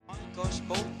voice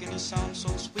spoke and he sounded so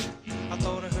sweet. I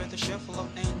thought I heard the shuffle of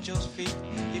angels' feet.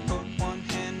 He put one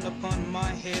hand upon my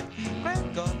head.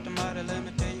 Glad God Almighty, let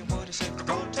me tell you what he said.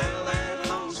 Go tell that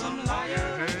lonesome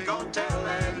liar. Go tell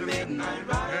that midnight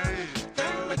rider.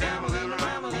 Tell the gambling,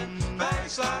 rambling,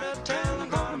 backslider. Tell him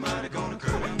God Almighty gonna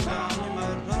cut him down. You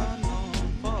might run on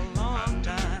for a long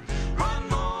time.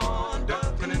 Run on,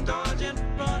 ducking and dodging.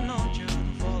 Run on,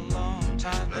 June, for a long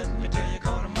time. Let me tell you,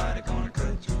 God Almighty gonna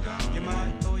cut you down. You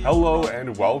might throw your Hello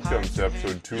and welcome to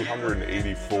episode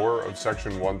 284 of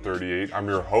Section 138. I'm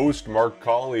your host, Mark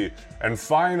Colley, and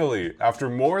finally, after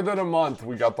more than a month,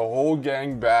 we got the whole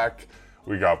gang back.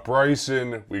 We got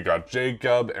Bryson, we got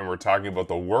Jacob, and we're talking about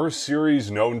the worst series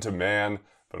known to man,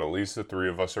 but at least the three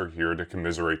of us are here to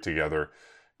commiserate together.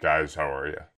 Guys, how are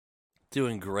you?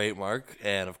 Doing great, Mark,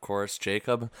 and of course,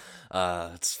 Jacob.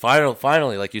 It's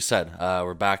finally, like you said,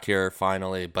 we're back here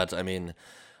finally. But I mean,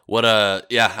 what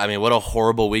a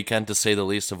horrible weekend to say the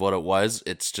least of what it was.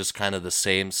 It's just kind of the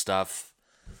same stuff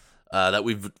that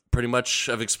we've pretty much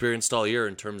have experienced all year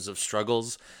in terms of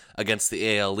struggles against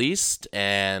the AL East,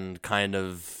 and kind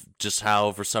of just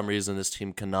how for some reason this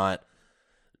team cannot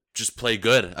just play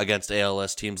good against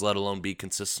ALS teams, let alone be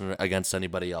consistent against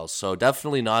anybody else. So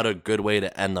definitely not a good way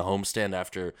to end the homestand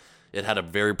after it had a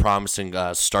very promising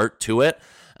start to it.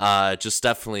 Just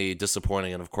definitely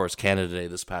disappointing. And of course, Canada Day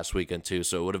this past weekend too.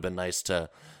 So it would have been nice to,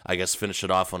 I guess, finish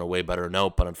it off on a way better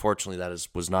note. But unfortunately,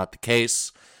 was not the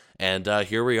case. And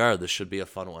here we are. This should be a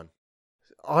fun one.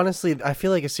 Honestly, I feel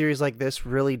like a series like this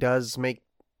really does make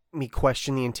me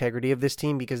question the integrity of this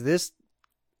team, because this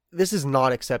is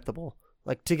not acceptable.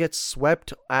 Like, to get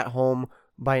swept at home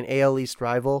by an AL East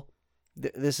rival,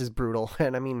 this is brutal.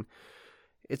 And I mean,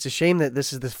 it's a shame that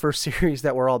this is the first series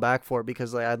that we're all back for,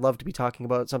 because I'd love to be talking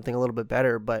about something a little bit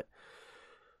better, but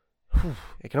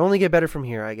it can only get better from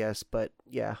here, I guess. But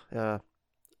yeah,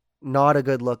 not a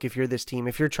good look if you're this team.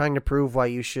 If you're trying to prove why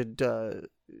you should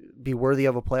be worthy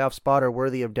of a playoff spot or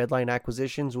worthy of deadline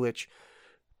acquisitions, which,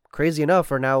 crazy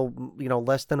enough, are now,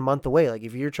 less than a month away. Like,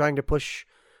 if you're trying to push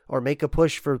or make a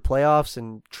push for playoffs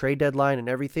and trade deadline and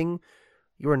everything,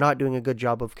 you are not doing a good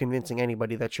job of convincing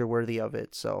anybody that you're worthy of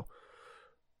it. So,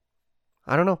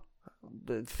 I don't know.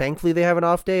 Thankfully, they have an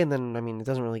off day, and then, it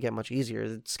doesn't really get much easier.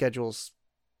 The schedule's,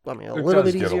 a little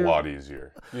bit easier. It does get a lot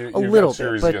easier. You've little got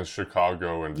series bit, but against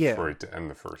Chicago and Detroit to end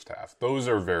the first half. Those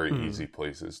are very easy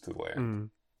places to land.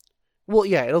 Well,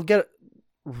 yeah, it'll get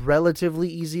relatively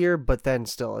easier, but then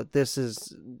still,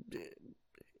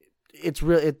 it's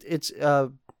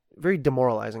very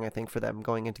demoralizing, I think, for them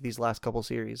going into these last couple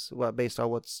series, based on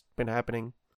what's been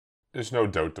happening. There's no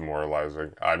doubt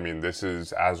demoralizing. This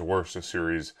is as worse a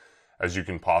series as you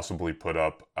can possibly put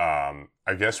up.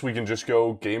 I guess we can just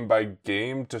go game by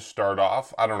game to start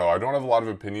off. I don't know. I don't have a lot of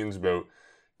opinions about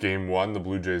game one. The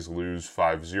Blue Jays lose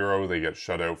 5-0. They get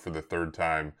shut out for the third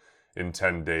time in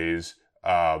 10 days.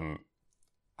 I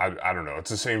don't know.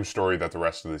 It's the same story that the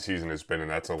rest of the season has been, and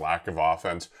that's a lack of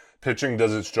offense. Pitching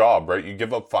does its job, right? You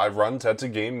give up 5 runs. That's a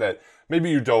game that maybe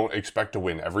you don't expect to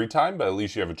win every time, but at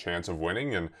least you have a chance of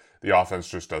winning, and the offense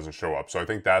just doesn't show up. So I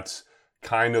think that's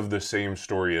kind of the same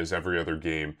story as every other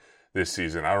game this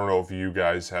season. I don't know if you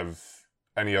guys have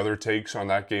any other takes on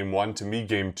that game one. To me,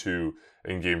 game two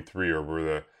and game three are where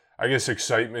the, I guess,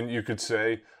 excitement, you could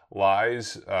say,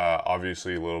 lies.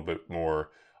 Obviously, a little bit more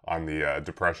on the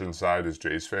depression side as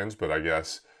Jays fans, but I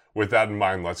guess with that in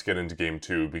mind, let's get into game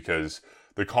two, because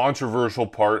the controversial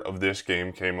part of this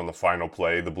game came on the final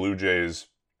play. The Blue Jays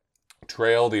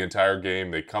trail the entire game.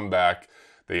 They come back.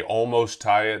 They almost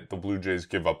tie it. The Blue Jays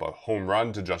give up a home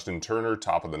run to Justin Turner,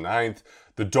 top of the ninth.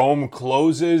 The dome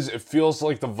closes. It feels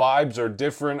like the vibes are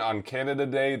different on Canada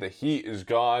Day. The heat is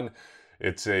gone.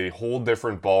 It's a whole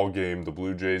different ball game. The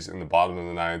Blue Jays in the bottom of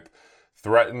the ninth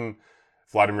threaten.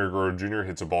 Vladimir Guerrero Jr.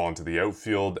 hits a ball into the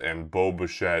outfield, and Bo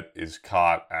Bichette is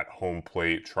caught at home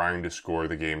plate trying to score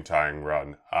the game-tying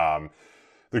run.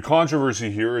 The controversy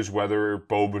here is whether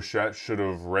Bo Bichette should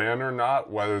have ran or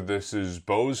not, whether this is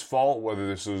Bo's fault, whether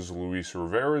this is Luis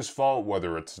Rivera's fault,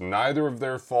 whether it's neither of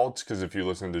their faults, because if you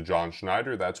listen to John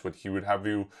Schneider, that's what he would have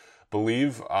you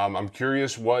believe. I'm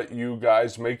curious what you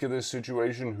guys make of this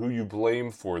situation, who you blame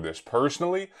for this.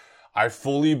 Personally, I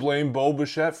fully blame Bo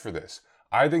Bichette for this.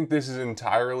 I think this is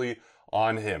entirely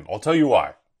on him. I'll tell you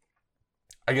why.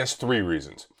 I guess 3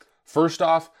 reasons. First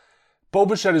off, Bo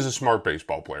Bichette is a smart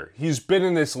baseball player. He's been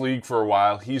in this league for a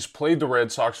while. He's played the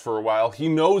Red Sox for a while. He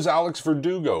knows Alex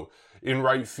Verdugo in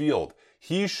right field.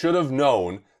 He should have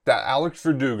known that Alex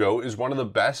Verdugo is one of the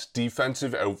best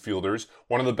defensive outfielders,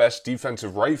 one of the best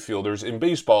defensive right fielders in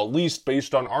baseball, at least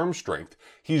based on arm strength.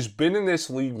 He's been in this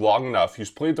league long enough, he's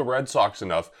played the Red Sox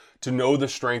enough to know the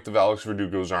strength of Alex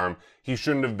Verdugo's arm. He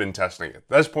shouldn't have been testing it.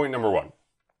 That's point number one.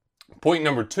 Point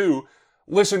number two,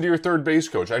 listen to your third base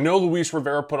coach. I know Luis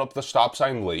Rivera put up the stop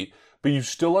sign late, but you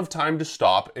still have time to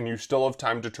stop and you still have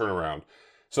time to turn around.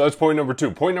 So that's point number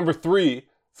two. Point number three,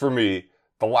 for me,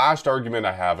 the last argument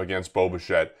I have against Bo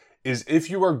Bichette is if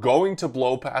you are going to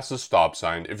blow past the stop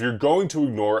sign, if you're going to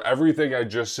ignore everything I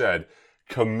just said,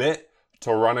 commit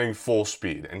to running full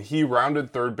speed. And he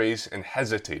rounded third base and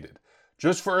hesitated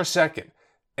just for a second.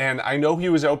 And I know he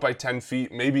was out by 10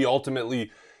 feet. Maybe ultimately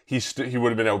he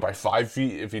would have been out by 5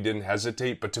 feet if he didn't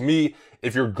hesitate. But to me,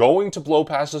 if you're going to blow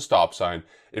past the stop sign,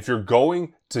 if you're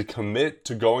going to commit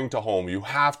to going to home, you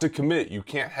have to commit. You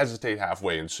can't hesitate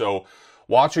halfway. And so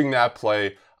watching that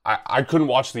play, I couldn't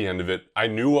watch the end of it. I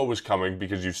knew what was coming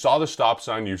because you saw the stop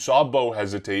sign, you saw Bo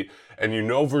hesitate, and you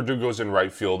know Verdugo's in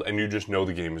right field, and you just know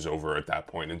the game is over at that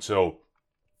point. And so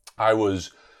I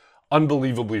was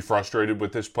unbelievably frustrated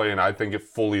with this play, and I think it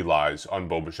fully lies on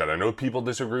Bo Bichette. I know people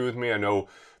disagree with me. I know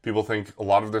people think a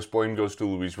lot of this blame goes to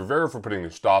Luis Rivera for putting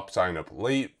the stop sign up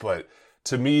late, but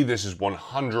to me, this is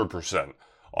 100%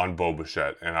 on Bo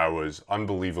Bichette, and I was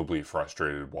unbelievably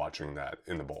frustrated watching that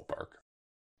in the ballpark.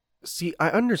 See, I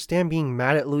understand being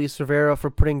mad at Luis Rivera for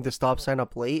putting the stop sign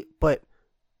up late, but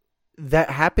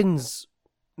that happens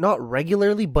not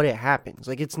regularly, but it happens.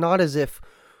 Like, it's not as if,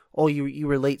 oh, you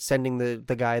were late sending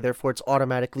the guy, therefore it's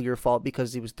automatically your fault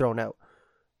because he was thrown out.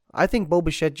 I think Bo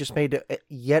Bichette just made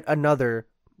yet another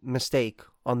mistake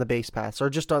on the base paths,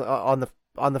 or just on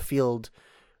the field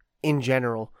in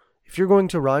general. If you're going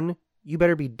to run, you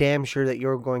better be damn sure that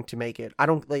you're going to make it.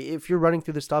 If you're running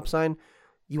through the stop sign,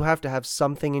 you have to have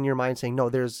something in your mind saying, no,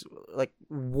 there's like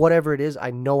whatever it is,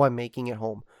 I know I'm making it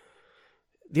home.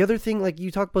 The other thing, like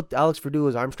you talked about Alex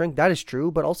Verdugo's arm strength, that is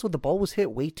true, but also the ball was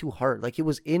hit way too hard. Like it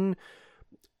was in,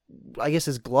 I guess,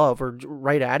 his glove or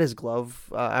right at his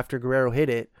glove after Guerrero hit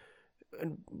it.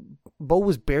 And Bo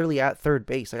was barely at third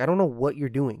base. Like, I don't know what you're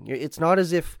doing. It's not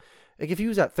as if, like, if he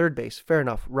was at third base, fair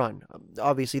enough, run.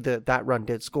 Obviously, that run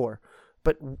did score.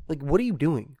 But, like, what are you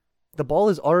doing? The ball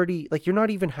is already, like, you're not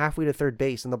even halfway to third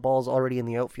base and the ball's already in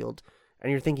the outfield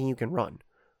and you're thinking you can run.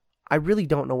 I really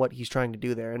don't know what he's trying to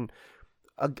do there. And,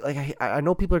 like, I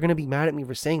know people are going to be mad at me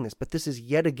for saying this, but this is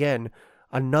yet again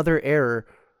another error,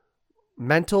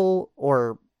 mental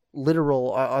or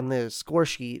literal, on the score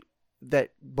sheet that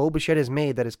Bo Bichette has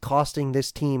made that is costing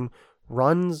this team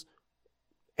runs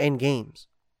and games.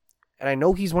 And I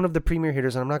know he's one of the premier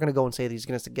hitters, and I'm not going to go and say that he's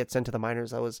going to get sent to the minors.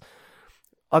 That was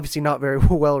obviously not very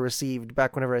well received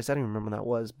back whenever I said, I don't even remember when that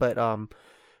was, but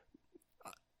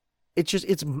it's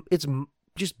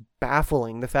just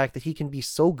baffling the fact that he can be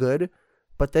so good,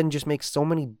 but then just make so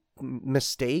many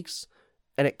mistakes,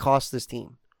 and it costs this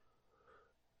team.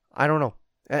 I don't know.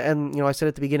 And, you know, I said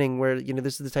at the beginning where, you know,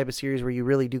 this is the type of series where you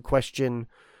really do question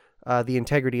the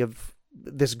integrity of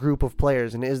this group of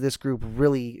players. And is this group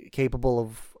really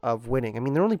capable of winning? I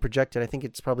mean, they're only projected, I think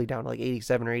it's probably down to like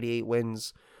 87 or 88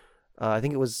 wins. I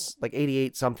think it was like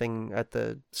 88 something at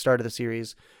the start of the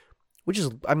series, which is,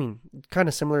 I mean, kind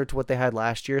of similar to what they had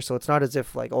last year. So it's not as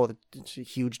if like, oh, it's a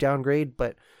huge downgrade,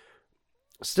 but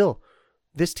still,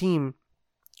 this team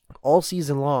all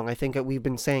season long, I think that we've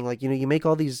been saying, like, you know, you make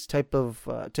all these type of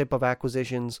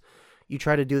acquisitions, you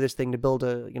try to do this thing to build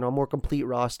a, you know, a more complete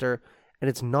roster, and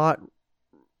it's not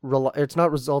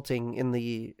resulting in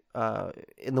the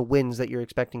wins that you're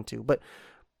expecting to. But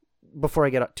before I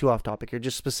get too off topic here,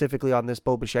 just specifically on this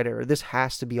Bo Bichette error, this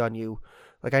has to be on you.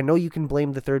 Like, I know you can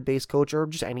blame the third base coach or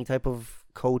just any type of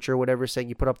coach or whatever, saying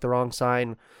you put up the wrong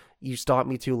sign, you stopped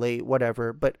me too late,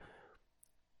 whatever. But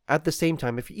at the same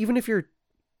time, even if you're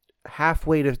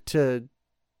halfway to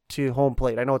home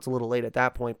plate, I know it's a little late at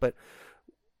that point, but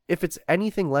if it's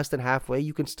anything less than halfway,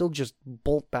 you can still just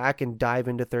bolt back and dive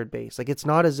into third base. Like, it's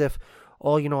not as if,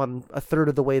 oh, you know, I'm a third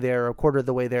of the way there, a quarter of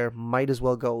the way there, might as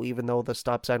well go, even though the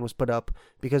stop sign was put up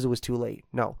because it was too late.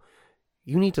 No,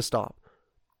 you need to stop.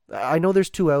 I know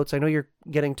there's 2 outs. I know you're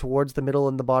getting towards the middle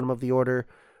and the bottom of the order,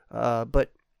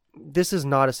 but this is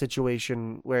not a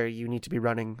situation where you need to be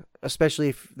running, especially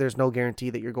if there's no guarantee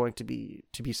that you're going to be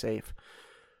safe.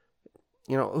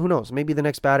 You know, who knows? Maybe the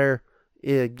next batter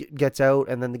gets out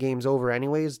and then the game's over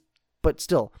anyways. But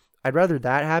still, I'd rather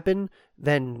that happen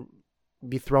than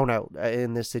be thrown out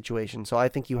in this situation. So I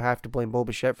think you have to blame Bo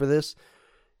Bichette for this.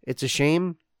 It's a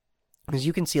shame, as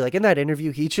you can see, like in that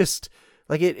interview, he just,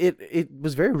 like, it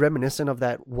was very reminiscent of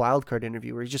that wild card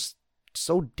interview where he's just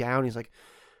so down. He's like,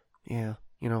 yeah,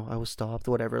 I was stopped,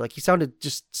 whatever. Like, he sounded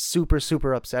just super,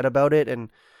 super upset about it, and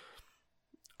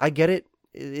I get it.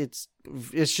 It's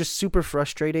just super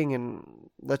frustrating, and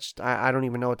I don't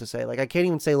even know what to say. Like, I can't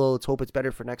even say, well, let's hope it's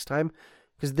better for next time,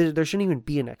 because there shouldn't even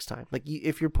be a next time. Like,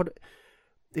 if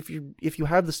you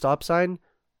have the stop sign,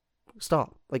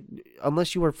 stop. Like,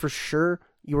 unless you are for sure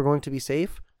you are going to be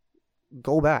safe,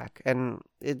 go back. And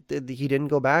he didn't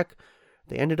go back.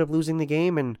 They ended up losing the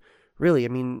game, and really, I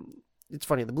mean, it's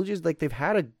funny. The Blue Jays, like, they've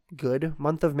had a good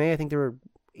month of May. I think they were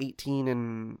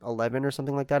 18-11 or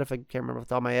something like that, if I can't remember off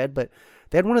the top of my head, but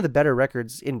they had one of the better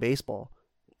records in baseball.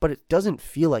 But it doesn't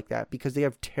feel like that because they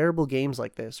have terrible games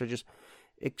like this, or just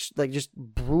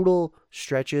brutal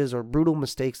stretches or brutal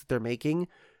mistakes that they're making.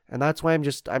 And that's why I'm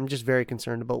just very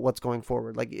concerned about what's going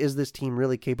forward. Like, is this team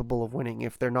really capable of winning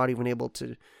if they're not even able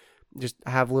to just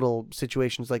have little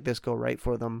situations like this go right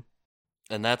for them?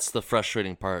 And that's the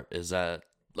frustrating part, is that,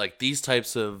 like, these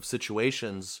types of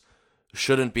situations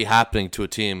shouldn't be happening to a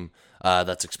team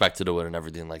that's expected to win and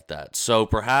everything like that. So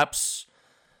perhaps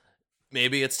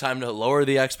maybe it's time to lower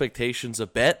the expectations a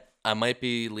bit. I might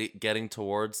be getting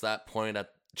towards that point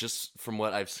just from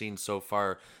what I've seen so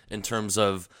far in terms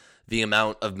of the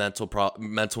amount of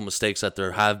mental mistakes that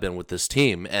there have been with this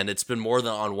team. And it's been more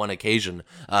than on one occasion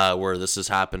where this has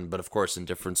happened, but of course in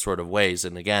different sort of ways.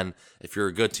 And again, if you're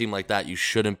a good team like that, you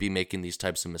shouldn't be making these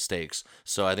types of mistakes.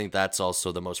 So I think that's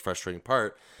also the most frustrating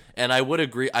part. And I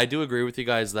do agree with you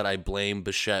guys that I blame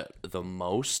Bichette the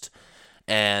most.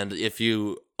 And if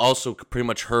you also pretty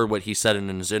much heard what he said in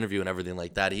his interview and everything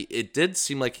like that, it did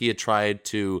seem like he had tried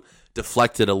to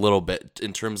deflect it a little bit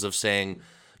in terms of saying,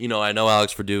 I know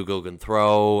Alex Verdugo can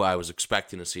throw. I was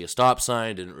expecting to see a stop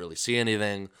sign, didn't really see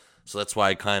anything. So that's why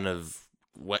I kind of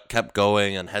kept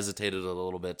going and hesitated a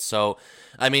little bit. So,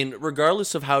 I mean,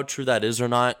 regardless of how true that is or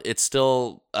not, it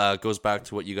still goes back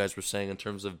to what you guys were saying in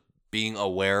terms of being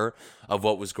aware of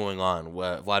what was going on.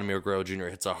 Vladimir Guerrero Jr.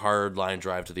 hits a hard line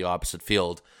drive to the opposite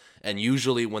field. And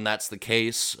usually when that's the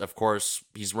case, of course,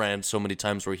 he's ran so many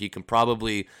times where he can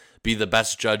probably be the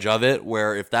best judge of it,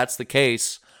 where if that's the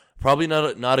case, probably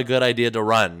not a good idea to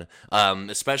run,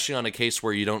 especially on a case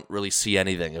where you don't really see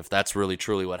anything. If that's really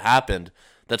truly what happened,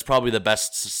 that's probably the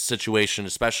best situation,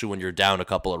 especially when you're down a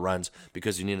couple of runs,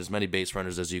 because you need as many base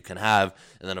runners as you can have.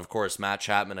 And then, of course, Matt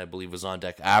Chapman, I believe, was on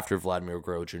deck after Vladimir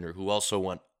Guerrero Jr., who also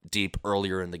went deep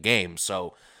earlier in the game.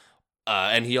 So,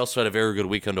 and he also had a very good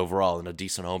weekend overall and a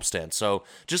decent homestand. So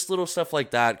just little stuff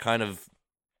like that, kind of,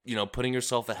 putting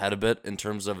yourself ahead a bit in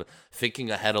terms of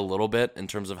thinking ahead a little bit in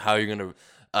terms of how you're going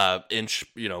to inch,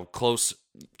 close,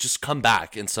 just come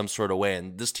back in some sort of way.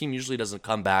 And this team usually doesn't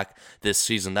come back this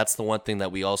season. That's the one thing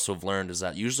that we also have learned, is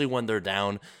that usually when they're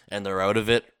down and they're out of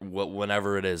it,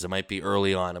 whenever it is, it might be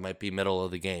early on, it might be middle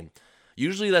of the game,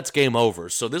 usually that's game over.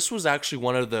 So this was actually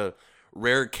one of the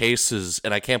rare cases,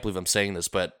 and I can't believe I'm saying this,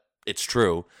 but it's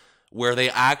true, where they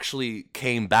actually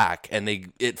came back, and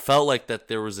it felt like that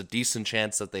there was a decent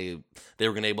chance that they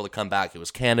were going to be able to come back. It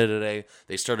was Canada Day.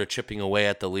 They started chipping away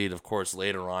at the lead. Of course,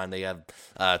 later on, they had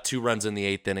 2 runs in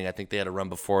the 8th inning. I think they had a run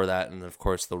before that, and of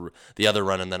course, the other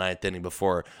run in the 9th inning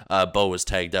before Bo was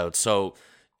tagged out. So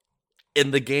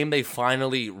in the game, they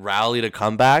finally rallied a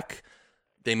comeback.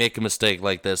 They make a mistake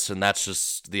like this, and that's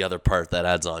just the other part that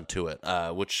adds on to it,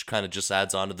 which kind of just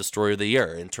adds on to the story of the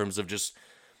year in terms of just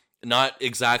not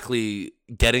exactly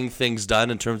getting things done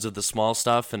in terms of the small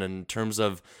stuff, and in terms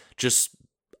of just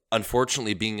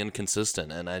unfortunately being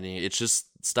inconsistent. And I mean, it's just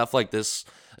stuff like this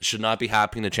should not be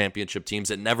happening to championship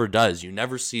teams. It never does. You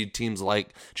never see teams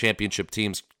like championship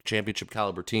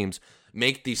caliber teams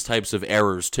make these types of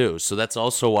errors too. So that's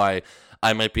also why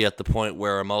I might be at the point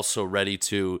where I'm also ready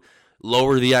to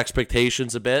lower the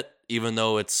expectations a bit, even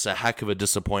though it's a heck of a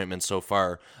disappointment so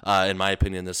far, in my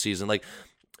opinion, this season. Like,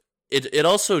 It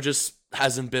also just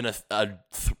hasn't been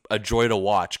a joy to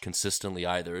watch consistently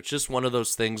either. It's just one of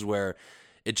those things where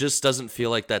it just doesn't feel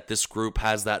like that this group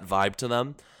has that vibe to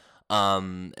them.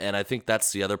 And I think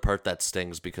that's the other part that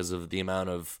stings, because of the amount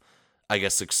of, I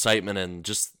guess, excitement and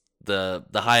just the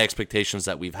high expectations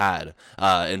that we've had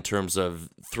in terms of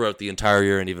throughout the entire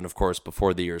year, and even, of course,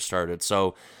 before the year started.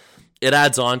 So it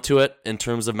adds on to it in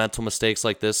terms of mental mistakes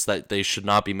like this that they should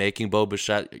not be making. Bo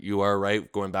Bichette, you are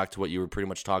right, going back to what you were pretty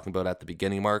much talking about at the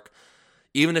beginning, Mark.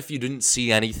 Even if you didn't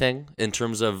see anything in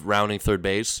terms of rounding third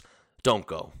base, don't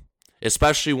go.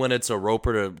 Especially when it's a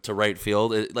roper to right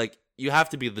field. You have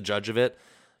to be the judge of it.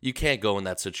 You can't go in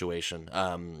that situation.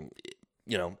 I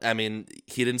mean,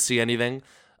 he didn't see anything.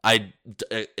 I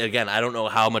don't know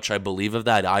how much I believe of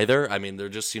that either. I mean, there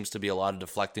just seems to be a lot of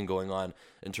deflecting going on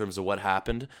in terms of what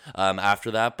happened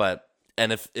after that.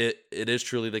 And if it is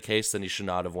truly the case, then he should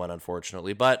not have won,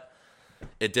 unfortunately. But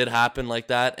it did happen like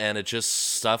that, and it's just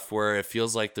stuff where it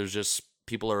feels like there's just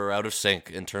people are out of sync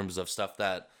in terms of stuff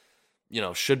that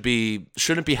shouldn't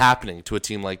be happening to a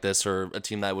team like this, or a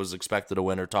team that was expected to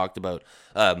win or talked about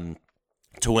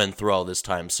to win through all this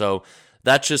time. So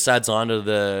that just adds on to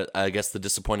the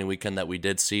disappointing weekend that we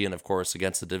did see, and of course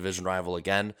against the division rival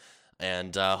again.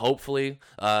 And hopefully,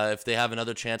 if they have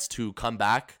another chance to come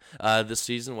back this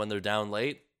season when they're down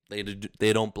late,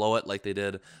 they don't blow it like they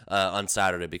did on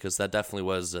Saturday, because that definitely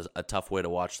was a tough way to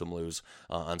watch them lose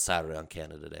on Saturday on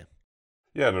Canada Day.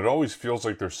 Yeah, and it always feels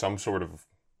like there's some sort of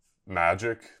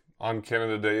magic on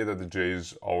Canada Day that the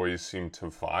Jays always seem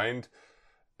to find.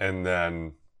 And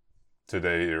then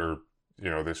today, or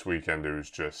this weekend, it was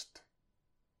just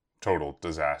total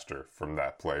disaster from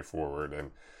that play forward.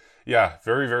 And yeah,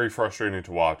 very, very frustrating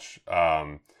to watch.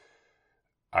 I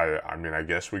mean, I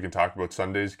guess we can talk about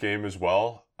Sunday's game as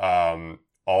well.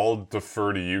 I'll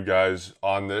defer to you guys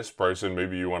on this. Bryson,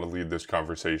 maybe you want to lead this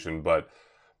conversation, but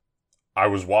I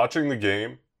was watching the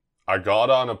game. I got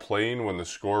on a plane when the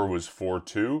score was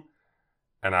 4-2,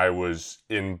 and I was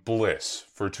in bliss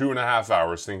for 2.5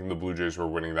 hours thinking the Blue Jays were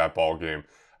winning that ball game.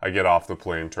 I get off the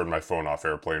plane, turn my phone off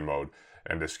airplane mode,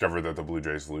 and discover that the Blue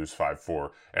Jays lose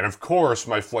 5-4. And of course,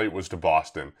 my flight was to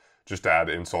Boston, just to add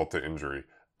insult to injury.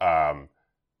 I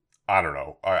don't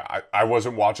know. I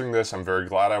wasn't watching this. I'm very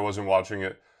glad I wasn't watching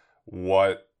it.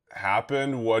 What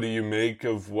happened? What do you make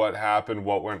of what happened?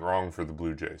 What went wrong for the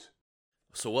Blue Jays?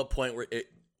 So what point were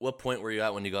you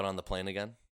at when you got on the plane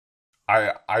again?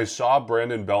 I saw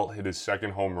Brandon Belt hit his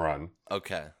second home run.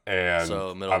 Okay. And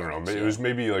so middle I don't know. innings, It was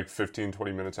maybe like 15,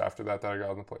 20 minutes after that I got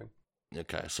on the plane.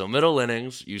 Okay. So middle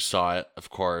innings, you saw it, of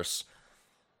course.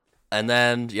 And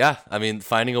then, yeah, I mean,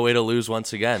 finding a way to lose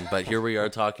once again. But here we are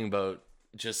talking about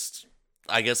just,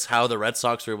 I guess, how the Red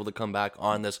Sox are able to come back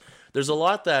on this. There's a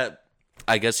lot that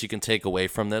I guess you can take away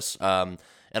from this. And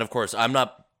of course, I'm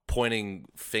not going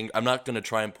to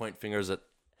try and point fingers at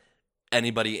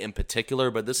anybody in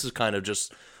particular, but this is kind of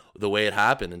just the way it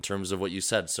happened in terms of what you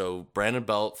said. So Brandon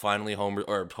Belt finally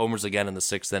homers again in the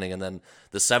 6th inning, and then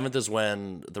the 7th is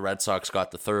when the Red Sox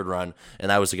got the 3rd run, and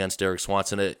that was against Erik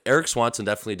Swanson. Erik Swanson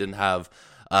definitely didn't have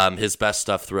his best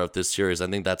stuff throughout this series. I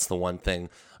think that's the one thing,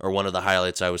 or one of the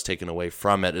highlights I was taking away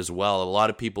from it as well. A lot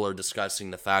of people are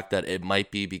discussing the fact that it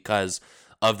might be because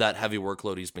of that heavy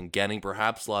workload he's been getting.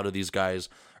 Perhaps a lot of these guys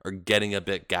are getting a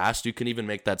bit gassed. You can even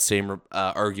make that same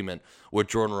argument with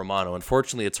Jordan Romano.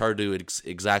 Unfortunately, it's hard to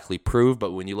exactly prove,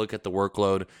 but when you look at the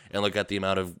workload and look at the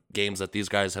amount of games that these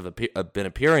guys have been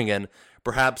appearing in,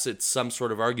 perhaps it's some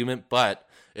sort of argument, but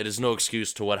it is no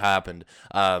excuse to what happened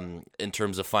in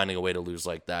terms of finding a way to lose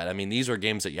like that. I mean, these are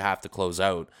games that you have to close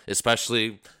out,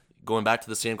 especially going back to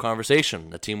the same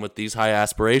conversation. A team with these high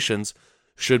aspirations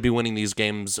should be winning these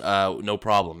games no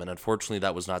problem, and unfortunately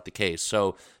that was not the case.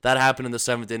 So that happened in the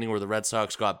 7th inning where the Red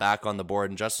Sox got back on the board,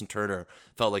 and Justin Turner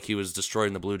felt like he was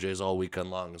destroying the Blue Jays all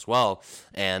weekend long as well.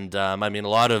 And I mean, a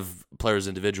lot of players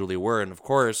individually were, and of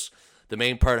course the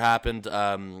main part happened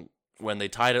when they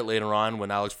tied it later on,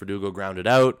 when Alex Verdugo grounded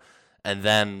out, and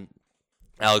then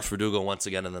Alex Verdugo once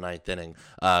again in the 9th inning.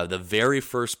 The very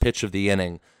first pitch of the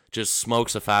inning just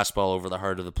smokes a fastball over the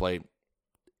heart of the plate.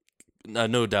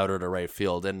 No doubter to right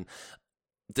field, and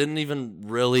didn't even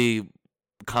really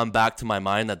come back to my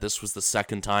mind that this was the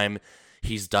second time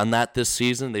he's done that this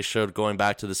season. They showed going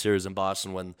back to the series in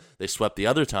Boston when they swept the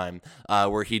other time,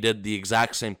 where he did the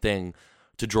exact same thing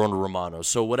to Jordan Romano.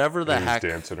 So whatever the heck,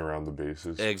 dancing around the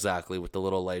bases, exactly, with the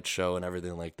little light show and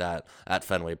everything like that at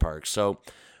Fenway Park. So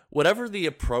whatever the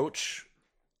approach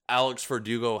Alex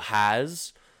Verdugo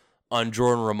has on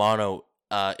Jordan Romano,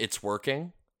 it's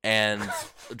working. And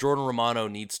Jordan Romano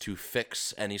needs to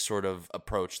fix any sort of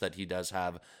approach that he does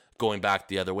have going back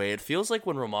the other way. It feels like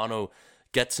when Romano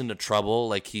gets into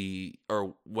trouble,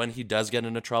 or when he does get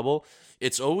into trouble,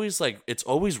 it's always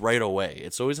right away.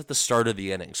 It's always at the start of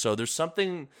the inning. So there's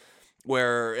something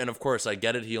where, and of course I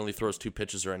get it, he only throws 2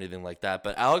 pitches or anything like that,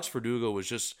 but Alex Verdugo was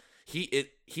just, he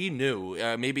knew,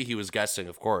 maybe he was guessing,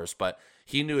 of course, but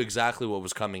he knew exactly what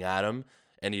was coming at him.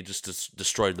 And he just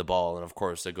destroyed the ball, and of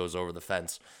course it goes over the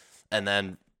fence. And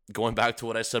then going back to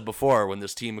what I said before, when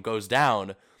this team goes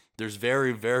down, there's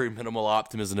very, very minimal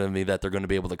optimism in me that they're going to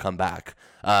be able to come back.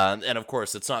 And of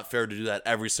course, it's not fair to do that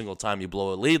every single time you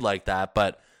blow a lead like that,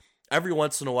 but every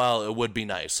once in a while it would be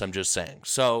nice, I'm just saying.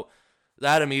 So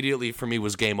that immediately for me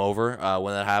was game over.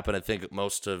 When that happened, I think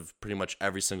most of pretty much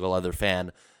every single other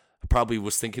fan probably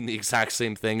was thinking the exact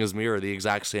same thing as me, or the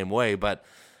exact same way, but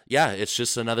yeah, it's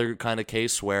just another kind of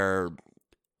case where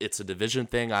it's a division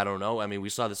thing. I don't know. I mean, we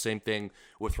saw the same thing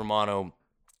with Romano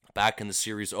back in the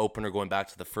series opener, going back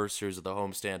to the first series of the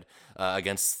homestand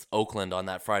against Oakland on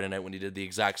that Friday night when he did the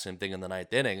exact same thing in the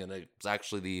ninth inning, and it was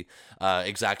actually the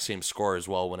exact same score as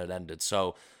well when it ended.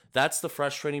 So that's the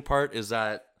frustrating part, is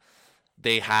that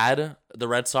they had the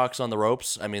Red Sox on the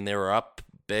ropes. I mean, they were up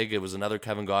big. It was another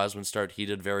Kevin Gausman start. He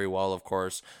did very well, of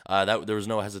course. There was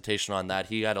no hesitation on that.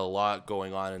 He had a lot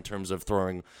going on in terms of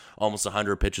throwing almost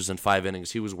 100 pitches in 5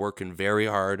 innings. He was working very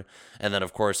hard. And then,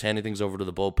 of course, handing things over to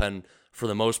the bullpen. For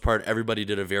the most part, everybody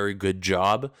did a very good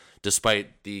job,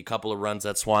 despite the couple of runs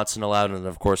that Swanson allowed, and,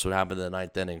 of course, what happened in the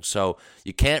ninth inning. So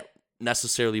you can't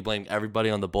necessarily blame everybody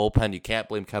on the bullpen. You can't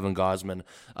blame Kevin Gausman.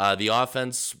 The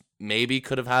offense maybe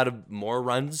could have had more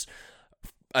runs.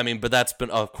 I mean, but that's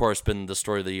been, of course, been the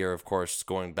story of the year, of course,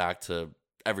 going back to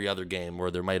every other game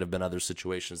where there might have been other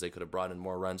situations they could have brought in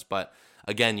more runs. But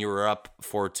again, you were up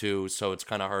 4-2, so it's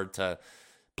kind of hard to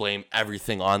blame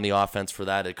everything on the offense for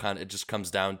that. It just comes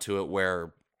down to it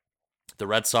where the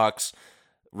Red Sox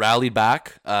rallied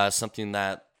back, something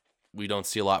that we don't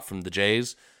see a lot from the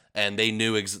Jays. And they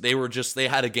knew they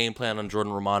had a game plan on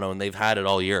Jordan Romano, and they've had it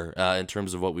all year in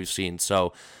terms of what we've seen.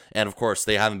 So, and of course,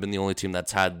 they haven't been the only team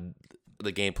that's had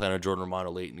the game plan of Jordan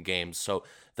Romano late in games. So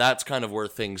that's kind of where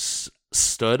things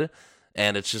stood.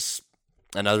 And it's just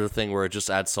another thing where it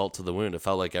just adds salt to the wound. It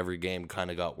felt like every game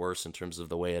kind of got worse in terms of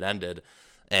the way it ended.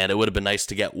 And it would have been nice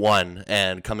to get one.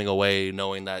 And coming away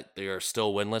knowing that they are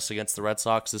still winless against the Red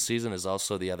Sox this season is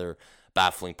also the other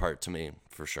baffling part to me,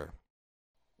 for sure.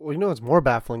 Well, you know, it's more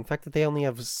baffling. The fact that they only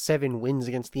have 7 wins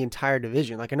against the entire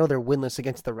division. Like, I know they're winless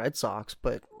against the Red Sox,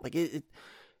 but like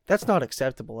that's not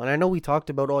acceptable. And I know we talked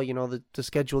about, the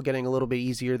schedule getting a little bit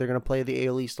easier. They're going to play the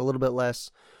AL East a little bit less.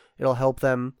 It'll help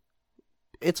them.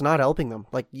 It's not helping them.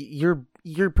 Like, you're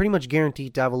pretty much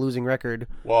guaranteed to have a losing record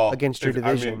against your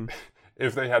division. I mean,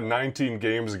 if they had 19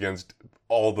 games against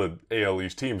all the AL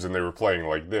East teams and they were playing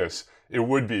like this, it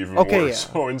would be even worse. Yeah.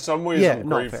 So in some ways, I'm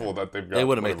grateful that they've got they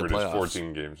wouldn't make the playoffs.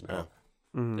 14 games now.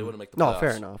 Yeah. Mm-hmm. They wouldn't make the playoffs. No,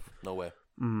 fair enough. No way.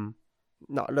 Mm-hmm.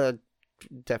 No, that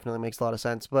definitely makes a lot of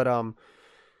sense. But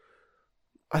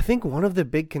I think one of the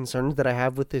big concerns that I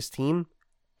have with this team,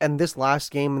 and this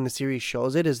last game in the series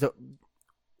shows it, is that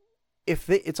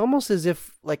it's almost as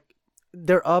if like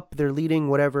they're up, they're leading,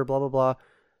 whatever, blah blah blah,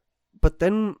 but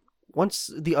then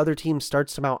once the other team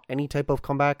starts to mount any type of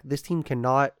comeback, this team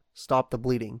cannot stop the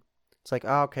bleeding. It's like,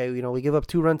 okay, we give up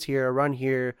 2 runs here, a run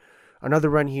here, another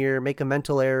run here, make a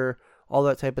mental error, all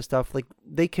that type of stuff. Like,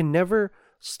 they can never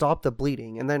stop the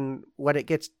bleeding, and then when it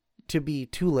gets to be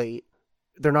too late,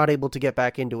 they're not able to get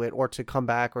back into it or to come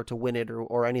back or to win it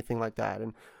or anything like that.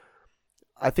 And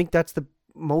I think that's the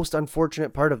most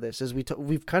unfortunate part of this, is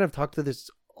we've kind of talked to this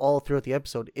all throughout the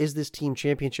episode. Is this team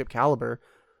championship caliber?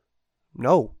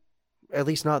 No, at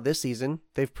least not this season.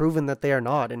 They've proven that they are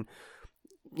not. And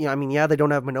they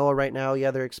don't have Manoah right now.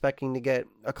 Yeah, they're expecting to get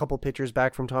a couple pitchers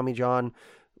back from Tommy John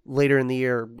later in the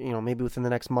year, maybe within the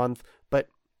next month. But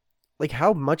like,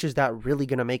 how much is that really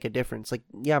going to make a difference? Like,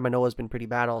 yeah, Manoah's been pretty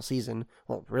bad all season.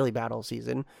 Well, really bad all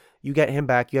season. You get him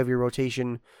back. You have your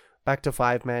rotation back to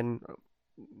 5 men,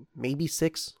 maybe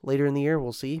 6 later in the year.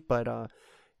 We'll see. But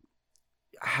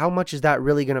how much is that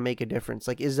really going to make a difference?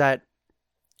 Like, is that,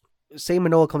 say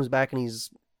Manoah comes back and he's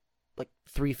like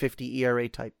 3.50 ERA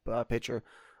type pitcher.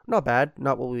 Not bad.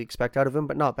 Not what we expect out of him,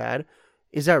 but not bad.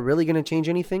 Is that really going to change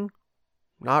anything?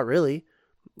 Not really.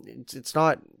 It's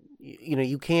not,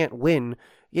 you can't win.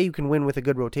 Yeah, you can win with a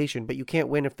good rotation, but you can't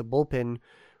win if the bullpen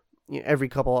every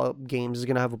couple of games is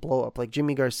going to have a blow up. Like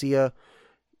Jimmy Garcia,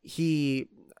 you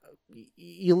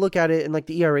look at it and like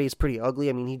the ERA is pretty ugly.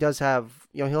 I mean, he does have,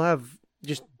 he'll have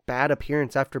just bad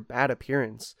appearance after bad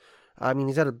appearance. I mean,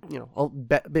 he's had a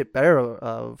bit better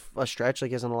of a stretch. Like,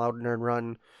 he hasn't allowed an earned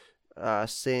run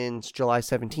since July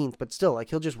 17th, but still, like,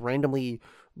 he'll just randomly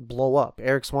blow up.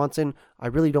 Eric Swanson, I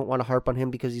really don't want to harp on him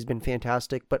because he's been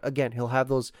fantastic, but again, he'll have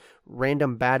those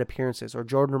random bad appearances. Or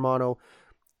Jordan Romano,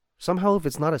 somehow, if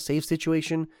it's not a safe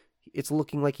situation, it's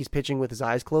looking like he's pitching with his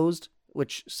eyes closed,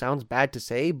 which sounds bad to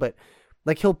say, but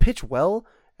like, he'll pitch well,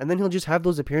 and then he'll just have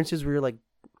those appearances where you're like,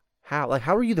 how? Like,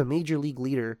 how are you the major league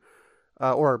leader?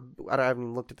 Or I haven't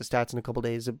even looked at the stats in a couple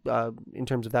days in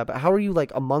terms of that, but how are you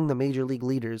like among the major league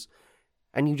leaders,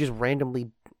 and you just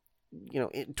randomly,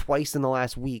 twice in the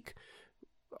last week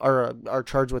are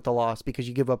charged with the loss because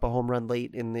you give up a home run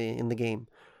late in the game?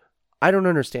 I don't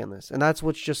understand this, and that's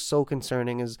what's just so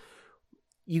concerning. Is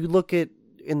you look at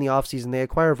in the offseason, they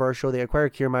acquire Varsho, they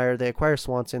acquire Kiermaier, they acquire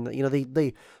Swanson.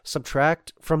 They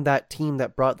subtract from that team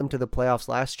that brought them to the playoffs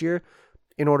last year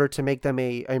in order to make them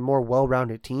a more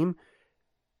well-rounded team.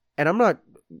 And I'm not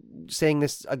saying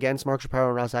this against Mark Shapiro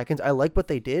and Ross Atkins. I like what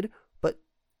they did, but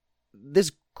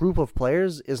this group of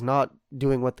players is not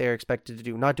doing what they're expected to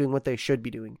do, not doing what they should be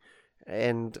doing.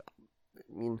 And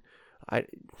I mean,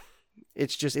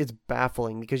 it's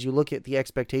baffling because you look at the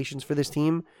expectations for this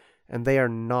team and they are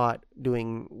not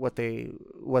doing what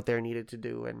they're needed to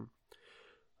do. And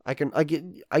I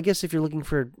guess if you're looking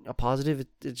for a positive,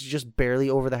 it's just barely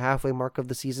over the halfway mark of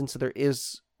the season, so there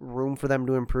is room for them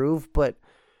to improve, but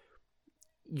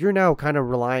you're now kind of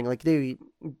relying, like, they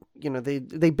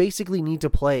basically need to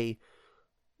play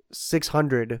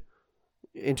 600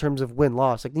 in terms of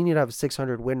win-loss. Like, they need to have a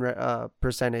 600 win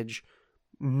percentage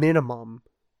minimum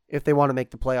if they want to make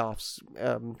the playoffs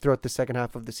throughout the second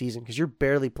half of the season, because you're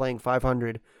barely playing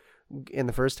 500 in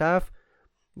the first half.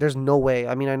 There's no way.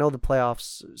 I mean, I know the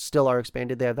playoffs still are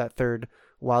expanded. They have that third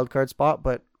wildcard spot,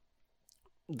 but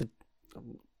the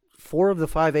 4 of the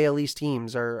 5 AL East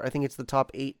teams are, I think it's the top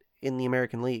 8 in the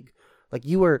American League. Like,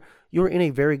 you were in a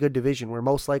very good division where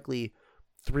most likely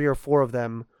 3 or 4 of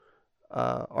them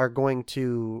are going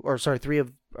to, or sorry, 3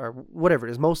 of, or whatever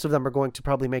it is, most of them are going to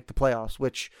probably make the playoffs,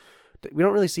 which we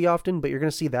don't really see often, but you're going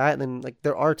to see that. And then, like,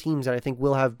 there are teams that I think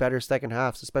will have better second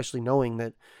halves, especially knowing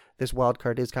that this wild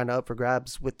card is kind of up for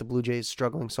grabs with the Blue Jays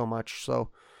struggling so much. So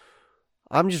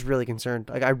I'm just really concerned.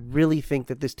 Like, I really think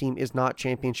that this team is not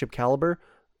championship caliber.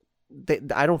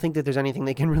 I don't think that there's anything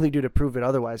they can really do to prove it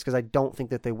otherwise, because I don't think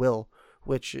that they will,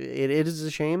 which it is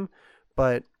a shame.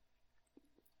 But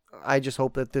I just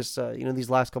hope that this, these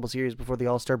last couple series before the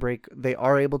All-Star break, they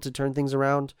are able to turn things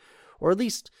around, or at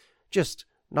least just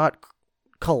not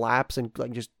collapse and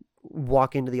like just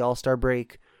walk into the All-Star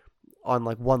break on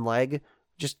like one leg.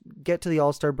 Just get to the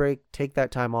All-Star break, take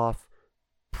that time off,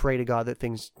 pray to God that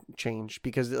things change,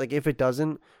 because like if it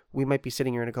doesn't, we might be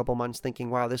sitting here in a couple months thinking,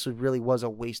 wow, this really was a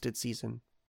wasted season.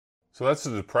 So that's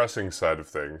the depressing side of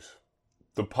things.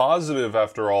 The positive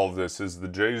after all of this is the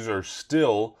Jays are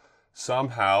still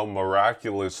somehow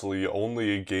miraculously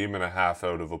only a game and a half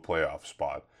out of a playoff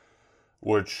spot.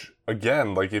 Which,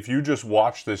 again, like if you just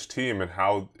watch this team and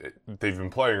how they've been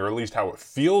playing, or at least how it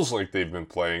feels like they've been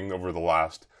playing over the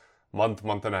last month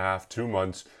and a half, 2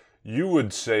 months, you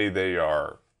would say they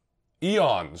are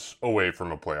eons away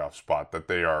from a playoff spot, that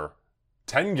they are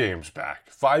 10 games back,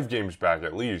 5 games back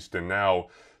at least, and now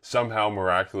somehow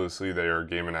miraculously they are a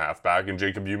game and a half back. And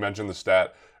Jacob, you mentioned the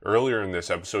stat earlier in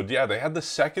this episode. Yeah, they had the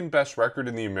second best record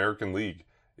in the American League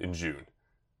in June.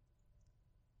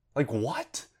 Like,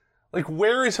 what? Like,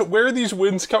 where are these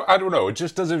wins coming? I don't know. It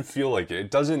just doesn't feel like it. It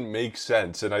doesn't make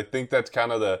sense. And I think that's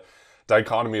kind of the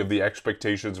dichotomy of the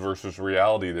expectations versus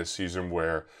reality this season,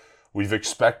 where we've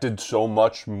expected so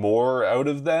much more out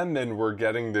of them, and we're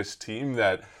getting this team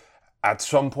that at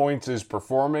some points is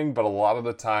performing, but a lot of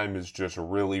the time is just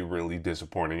really, really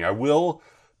disappointing. I will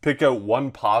pick out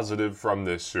one positive from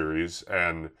this series,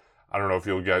 and I don't know if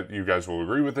you guys will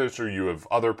agree with this, or you have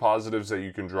other positives that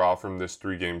you can draw from this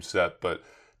 3-game set, but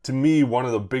to me, one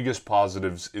of the biggest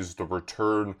positives is the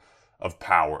return of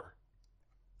power.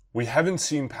 We haven't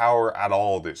seen power at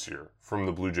all this year from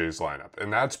the Blue Jays lineup.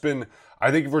 And that's been, I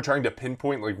think if we're trying to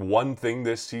pinpoint like one thing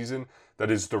this season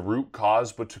that is the root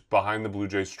cause behind the Blue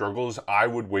Jays struggles, I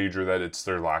would wager that it's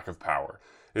their lack of power.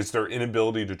 It's their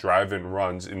inability to drive in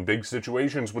runs in big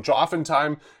situations, which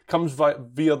oftentimes comes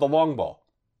via the long ball.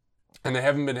 And they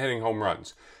haven't been hitting home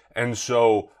runs. And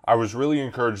so I was really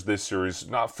encouraged this series,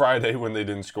 not Friday when they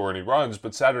didn't score any runs,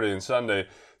 but Saturday and Sunday.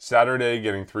 Saturday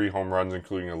getting 3 home runs,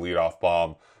 including a leadoff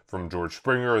bomb from George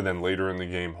Springer, and then later in the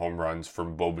game, home runs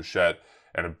from Bo Bichette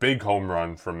and a big home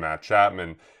run from Matt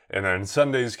Chapman. And then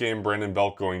Sunday's game, Brandon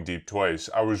Belt going deep twice.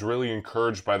 I was really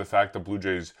encouraged by the fact that Blue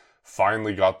Jays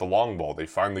finally got the long ball. They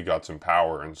finally got some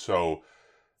power. And so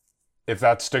if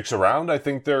that sticks around, I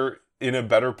think they're in a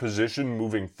better position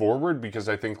moving forward, because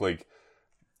I think like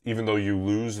even though you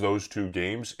lose those 2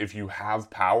 games, if you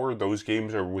have power, those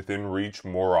games are within reach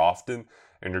more often,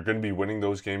 and you're going to be winning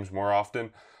those games more often.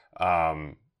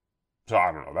 So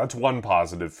I don't know. That's one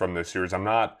positive from this series. I'm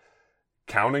not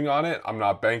counting on it. I'm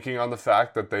not banking on the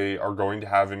fact that they are going to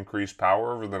have increased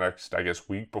power over the next, I guess,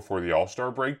 week before the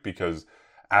All-Star break, because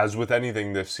as with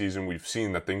anything this season, we've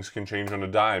seen that things can change on a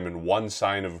dime, and one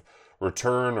sign of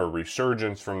return or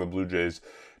resurgence from the Blue Jays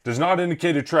does not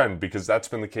indicate a trend, because that's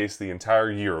been the case the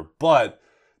entire year. But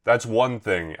that's one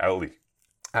thing,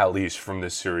 at least from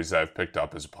this series, that I've picked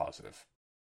up as a positive.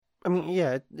 I mean,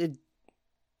 yeah,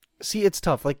 it's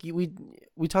tough. Like we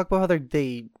talk about how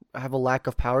they have a lack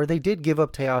of power. They did give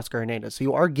up Teoscar Hernandez, so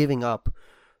you are giving up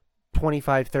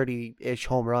 25, 30-ish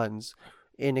home runs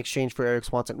in exchange for Eric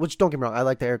Swanson, which, don't get me wrong, I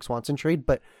like the Eric Swanson trade,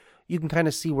 but you can kind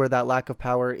of see where that lack of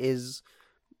power is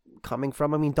coming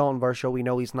from. I mean, Dalton Varsho, we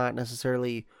know he's not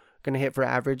necessarily going to hit for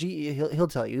average. He'll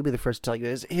tell you. He'll be the first to tell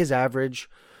you his average,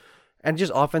 and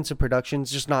just offensive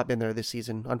production's just not been there this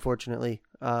season, unfortunately.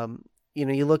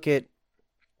 You look at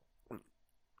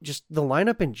just the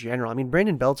lineup in general. I mean,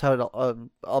 Brandon Belt's had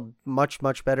a much,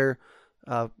 much better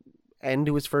end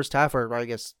to his first half, or I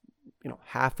guess,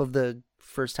 half of the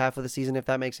first half of the season, if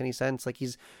that makes any sense. Like,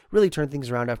 he's really turned things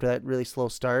around after that really slow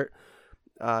start.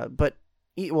 But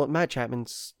Matt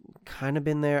Chapman's kind of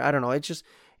been there. I don't know. It's just,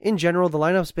 in general, the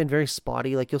lineup's been very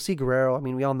spotty. Like, you'll see Guerrero. I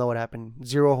mean, we all know what happened.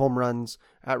 0 home runs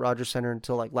at Rogers Center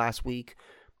until like last week.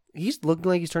 He's looking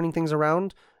like he's turning things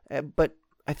around. But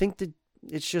I think that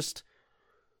it's just,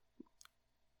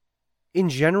 in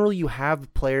general, you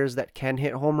have players that can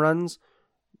hit home runs,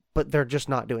 but they're just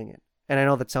not doing it. And I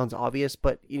know that sounds obvious,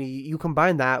 but you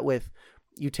combine that with,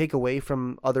 you take away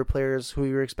from other players who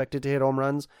you're expected to hit home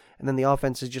runs, and then the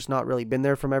offense has just not really been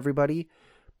there from everybody.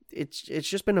 It's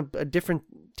just been a different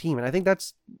team. And I think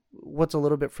that's what's a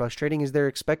little bit frustrating, is they're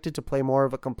expected to play more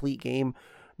of a complete game,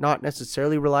 not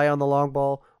necessarily rely on the long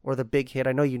ball or the big hit.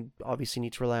 I know you obviously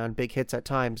need to rely on big hits at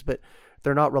times, but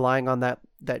they're not relying on that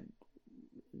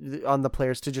on the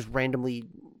players to just randomly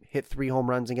hit 3 home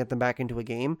runs and get them back into a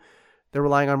game. They're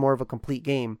relying on more of a complete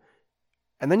game.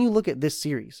 And then you look at this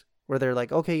series where they're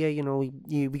like, okay, yeah,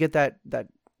 we get that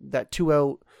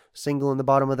 2-out single in the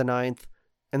bottom of the 9th,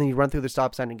 and then you run through the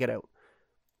stop sign and get out.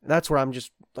 That's where I'm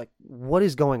just like, what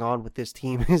is going on with this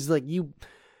team? Is like, you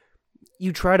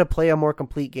try to play a more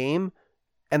complete game,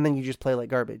 and then you just play like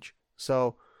garbage.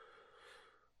 So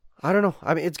I don't know.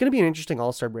 I mean, it's going to be an interesting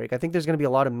All-Star break. I think there's going to be a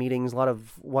lot of meetings, a lot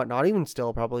of whatnot, even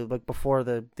still probably like before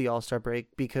the All-Star break,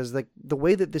 because like the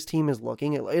way that this team is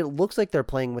looking, it looks like they're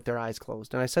playing with their eyes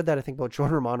closed. And I said that, I think, about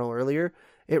Jordan Romano earlier.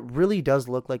 It really does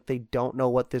look like they don't know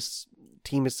what this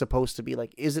team is supposed to be.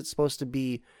 Like, is it supposed to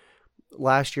be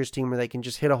last year's team where they can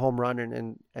just hit a home run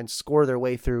and score their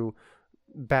way through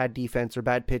bad defense or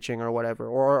bad pitching or whatever?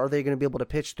 Or are they going to be able to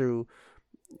pitch through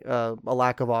a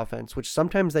lack of offense, which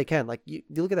sometimes they can? Like, you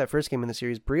look at that first game in the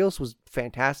series, Brios was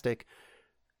fantastic,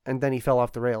 and then he fell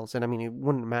off the rails. And I mean, it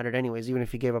wouldn't have mattered anyways. Even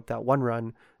if he gave up that 1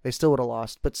 run, they still would have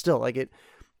lost. But still, like, it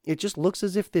just looks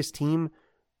as if this team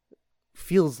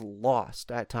feels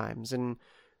lost at times, and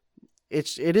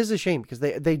it is a shame, because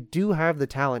they do have the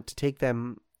talent to take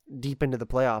them deep into the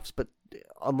playoffs. But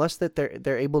unless that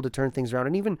they're able to turn things around,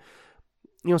 and even,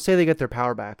 say they get their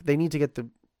power back, they need to get the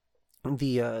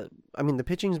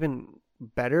pitching's been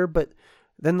better, but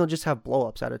then they'll just have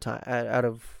blowups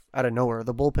out of nowhere.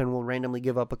 The bullpen will randomly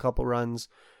give up a couple runs,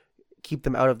 keep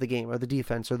them out of the game, or the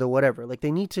defense, or the whatever. Like,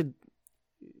 they need to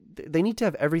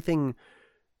have everything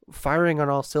firing on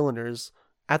all cylinders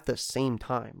at the same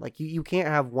time. Like, you can't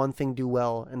have one thing do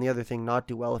well and the other thing not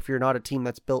do well if you're not a team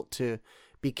that's built to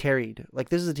be carried. Like,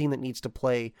 this is a team that needs to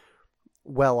play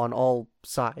well on all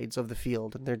sides of the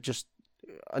field, and they're just,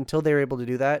 until they're able to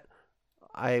do that,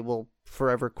 I will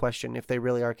forever question if they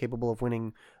really are capable of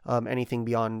winning anything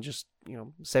beyond just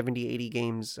 70, 80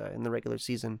 games in the regular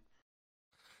season.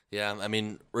 Yeah, I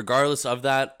mean, regardless of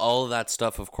that, all of that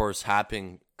stuff, of course,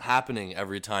 happening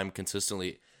every time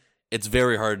consistently, it's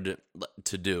very hard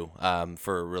to do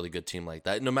for a really good team like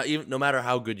that. No matter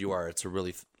how good you are, it's a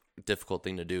really difficult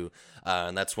thing to do,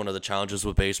 and that's one of the challenges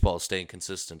with baseball, staying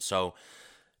consistent. So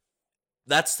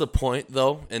that's the point,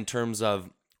 though, in terms of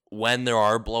when there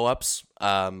are blowups,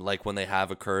 like when they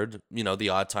have occurred, the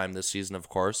odd time this season, of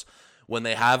course, when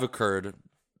they have occurred,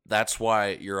 that's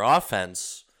why your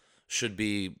offense should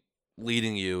be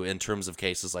leading you in terms of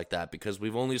cases like that, because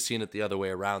we've only seen it the other way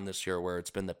around this year, where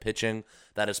it's been the pitching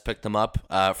that has picked them up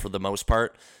for the most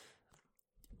part.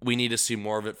 We need to see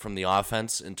more of it from the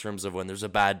offense in terms of when there's a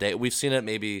bad day. We've seen it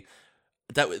maybe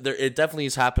it definitely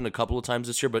has happened a couple of times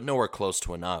this year, but nowhere close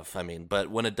to enough. I mean,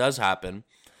 but when it does happen,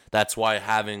 that's why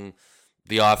having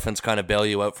the offense kind of bail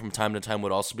you out from time to time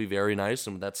would also be very nice.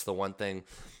 And that's the one thing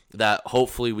that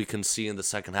hopefully we can see in the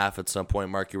second half at some point.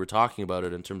 Mark, you were talking about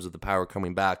it in terms of the power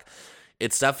coming back.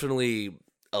 It's definitely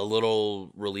a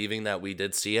little relieving that we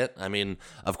did see it. I mean,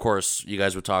 of course, you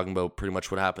guys were talking about pretty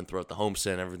much what happened throughout the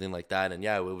homestand and everything like that. And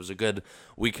yeah, it was a good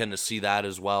weekend to see that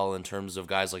as well, in terms of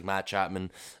guys like Matt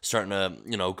Chapman starting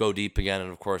to, go deep again.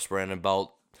 And of course, Brandon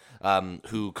Belt,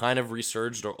 who kind of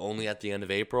resurged only at the end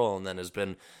of April, and then has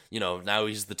been, now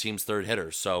he's the team's third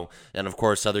hitter. So, and of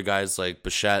course, other guys like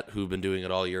Bichette, who've been doing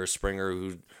it all year, Springer,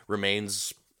 who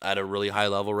remains at a really high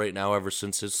level right now ever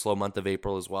since his slow month of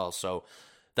April as well. So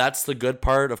that's the good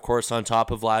part. Of course, on top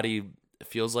of Vladdy, it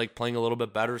feels like playing a little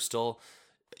bit better still.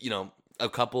 A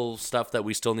couple stuff that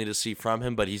we still need to see from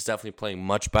him, but he's definitely playing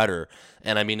much better.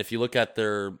 And I mean, if you look at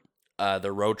their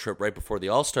their road trip right before the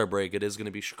All-Star break, it is going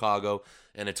to be Chicago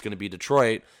and it's going to be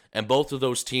Detroit. And both of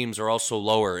those teams are also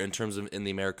lower in terms of in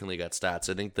the American League at stats.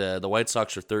 I think the White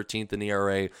Sox are 13th in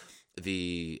ERA.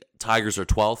 The Tigers are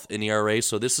 12th in ERA,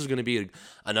 so this is going to be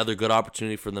another good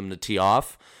opportunity for them to tee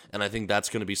off, and I think that's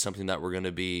going to be something that we're going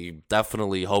to be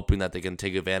definitely hoping that they can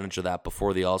take advantage of that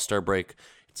before the All-Star break.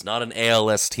 It's not an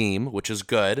ALS team, which is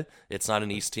good. It's not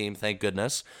an East team, thank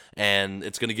goodness, and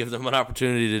it's going to give them an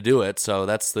opportunity to do it, so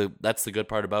that's the good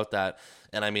part about that.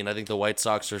 And I mean, I think the White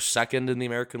Sox are second in the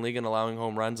American League in allowing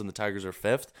home runs, and the Tigers are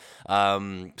fifth.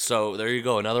 So there you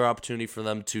go, another opportunity for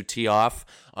them to tee off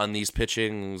on these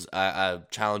pitching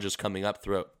challenges coming up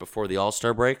before the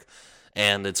All-Star break.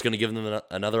 And it's going to give them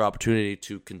another opportunity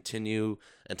to continue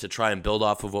and to try and build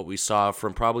off of what we saw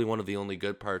from probably one of the only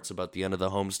good parts about the end of the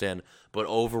homestand, but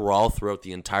overall throughout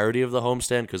the entirety of the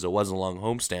homestand, because it wasn't a long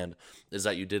homestand, is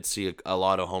that you did see a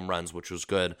lot of home runs, which was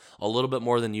good, a little bit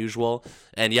more than usual.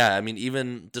 And yeah, I mean,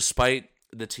 even despite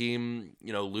the team,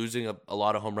 losing a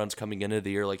lot of home runs coming into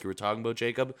the year, like you were talking about,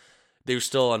 Jacob, they're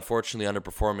still unfortunately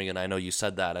underperforming. And I know you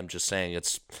said that. I'm just saying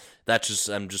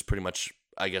I'm just pretty much,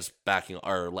 I guess, backing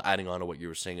or adding on to what you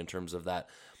were saying in terms of that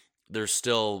there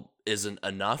still isn't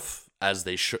enough as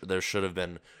there should have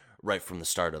been right from the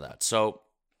start of that. So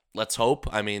let's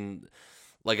hope. I mean,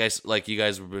 like you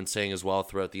guys have been saying as well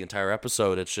throughout the entire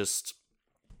episode, it's just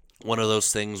one of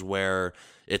those things where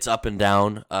it's up and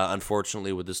down,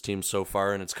 unfortunately, with this team so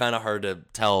far, and it's kind of hard to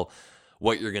tell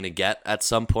what you're going to get at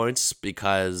some points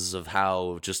because of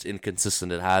how just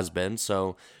inconsistent it has been.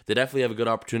 So they definitely have a good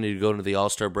opportunity to go into the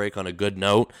All-Star break on a good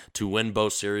note, to win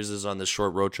both series on this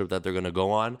short road trip that they're going to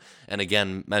go on. And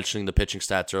again, mentioning the pitching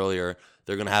stats earlier,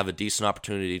 they're going to have a decent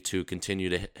opportunity to continue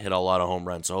to hit a lot of home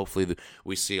runs. So hopefully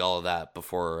we see all of that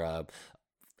before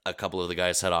a couple of the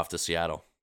guys head off to Seattle.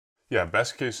 Yeah,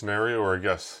 best case scenario, or I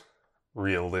guess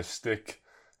realistic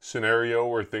scenario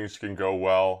where things can go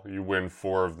well, you win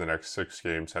 4 of the next 6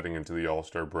 games heading into the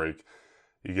All-Star break.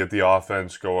 You get the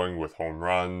offense going with home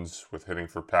runs, with hitting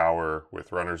for power,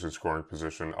 with runners in scoring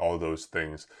position, all of those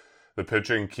things. The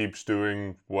pitching keeps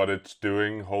doing what it's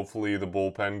doing. Hopefully the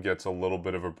bullpen gets a little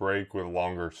bit of a break with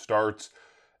longer starts.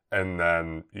 And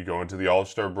then you go into the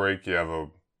All-Star break, you have a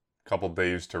couple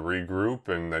days to regroup,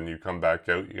 and then you come back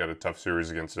out. You got a tough series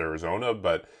against Arizona,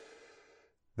 but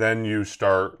then you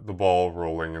start the ball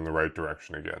rolling in the right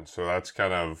direction again. So that's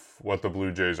kind of what the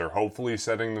Blue Jays are hopefully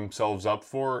setting themselves up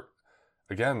for.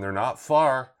 Again, they're not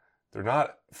far. They're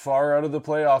not far out of the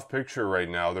playoff picture right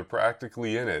now. They're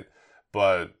practically in it.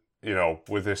 But,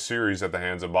 with this series at the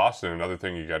hands of Boston, another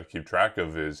thing you got to keep track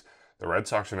of is the Red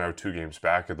Sox are now 2 games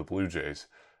back of the Blue Jays.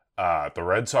 The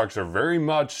Red Sox are very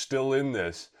much still in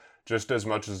this, just as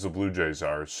much as the Blue Jays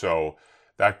are. So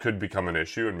that could become an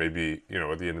issue, and maybe,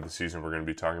 at the end of the season, we're going to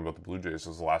be talking about the Blue Jays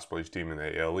as the last place team in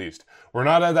the AL East. We're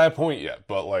not at that point yet,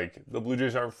 but, the Blue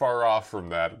Jays aren't far off from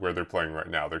that where they're playing right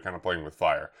now. They're kind of playing with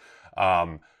fire.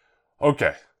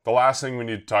 Okay, the last thing we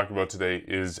need to talk about today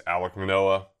is Alek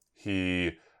Manoah.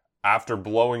 He, after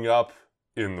blowing up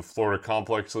in the Florida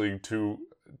Complex League, two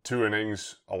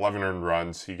innings, 11 earned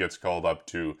runs, he gets called up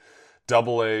to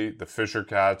Double-A, the Fisher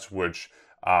Cats, which,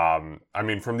 from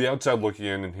the outside looking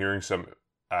in and hearing some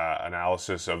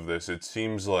analysis of this, it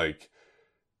seems like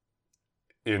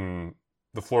in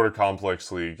the Florida Complex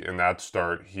League, in that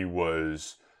start, he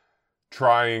was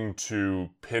trying to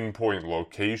pinpoint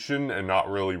location and not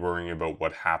really worrying about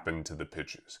what happened to the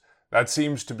pitches. That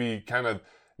seems to be kind of,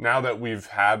 now that we've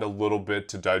had a little bit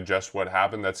to digest what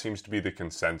happened, that seems to be the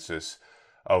consensus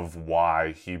of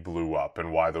why he blew up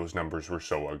and why those numbers were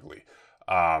so ugly.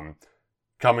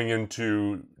 Coming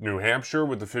into New Hampshire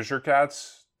with the Fisher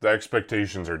Cats, the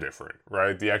expectations are different,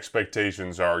 right? The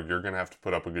expectations are you're going to have to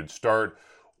put up a good start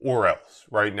or else,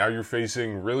 right? Now you're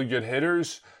facing really good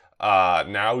hitters.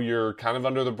 Now you're kind of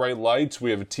under the bright lights.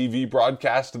 We have a TV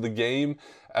broadcast of the game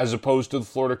as opposed to the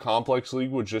Florida Complex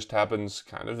League, which just happens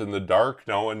kind of in the dark.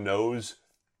 No one knows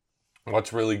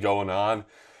what's really going on.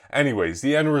 Anyways,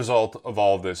 the end result of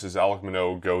all of this is Alek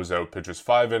Manoah goes out, pitches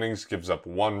 5 innings, gives up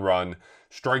 1 run,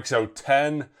 strikes out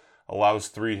 10, allows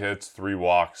 3 hits, 3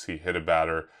 walks. He hit a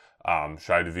batter.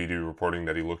 Shai Davidu reporting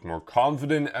that he looked more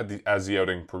confident as the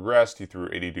outing progressed. He threw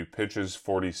 82 pitches,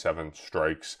 47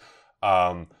 strikes.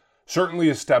 Certainly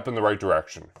a step in the right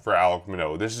direction for Alek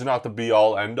Manoah. This is not the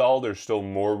be-all, end-all. There's still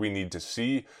more we need to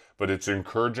see, but it's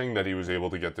encouraging that he was able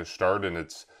to get this start, and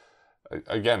it's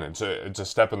a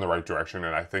step in the right direction,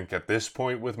 and I think at this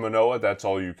point with Manoah, that's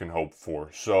all you can hope for.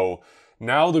 So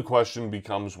now the question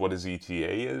becomes what his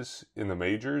ETA is in the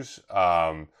majors.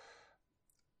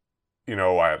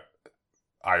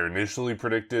 I initially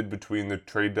predicted between the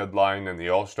trade deadline and the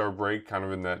All-Star break, kind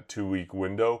of in that 2-week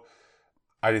window.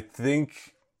 I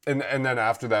think, and then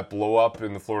after that blow up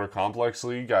in the Florida Complex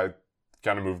League, I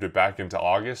kind of moved it back into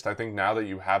August. I think now that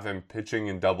you have him pitching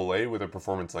in Double-A with a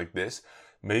performance like this,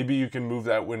 maybe you can move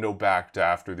that window back to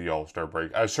after the All-Star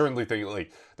break. I certainly think,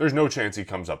 like, there's no chance he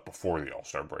comes up before the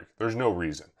All-Star break. There's no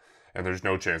reason. And there's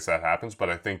no chance that happens, but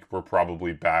I think we're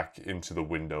probably back into the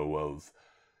window of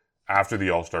after the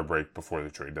All-Star break, before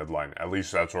the trade deadline. At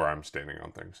least that's where I'm standing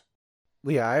on things.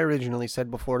 Yeah, I originally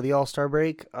said before the All-Star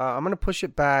break. I'm going to push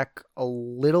it back a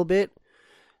little bit.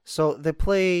 So they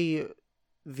play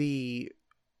the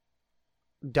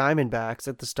Diamondbacks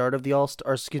at the start of the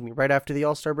All-Star, or excuse me, right after the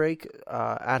All-Star break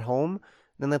at home.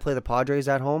 Then they play the Padres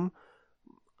at home.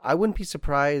 I wouldn't be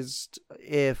surprised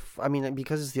if, I mean,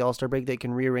 because it's the All-Star break, they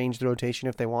can rearrange the rotation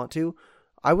if they want to.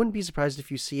 I wouldn't be surprised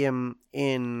if you see him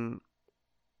in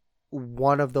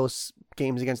one of those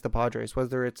games against the Padres,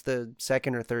 whether it's the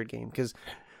second or third game. Because,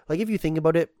 like, if you think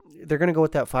about it, they're going to go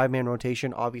with that 5-man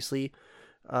rotation, obviously.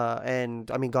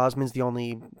 And, I mean, Gosman's the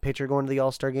only pitcher going to the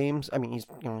All-Star games. I mean, he's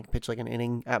only pitched like an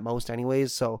inning at most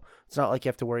anyways, so it's not like you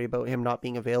have to worry about him not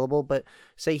being available. But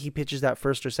say he pitches that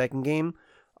first or second game,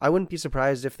 I wouldn't be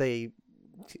surprised if they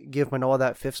give Manoah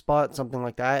that 5th spot, something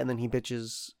like that, and then he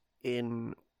pitches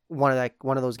in one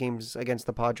of those games against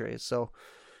the Padres. So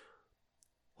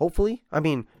hopefully, I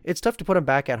mean, it's tough to put him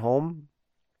back at home,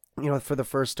 for the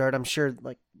first start. I'm sure,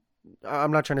 like,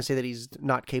 I'm not trying to say that he's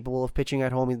not capable of pitching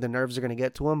at home. The nerves are going to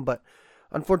get to him, but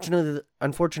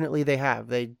unfortunately they have.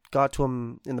 They got to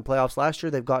him in the playoffs last year.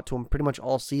 They've got to him pretty much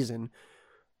all season.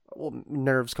 Well,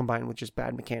 nerves combined with just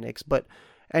bad mechanics, but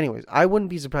anyways, I wouldn't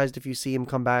be surprised if you see him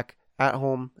come back at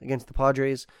home against the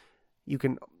Padres. You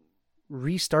can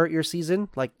restart your season.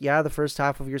 Like, yeah, the first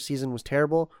half of your season was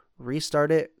terrible.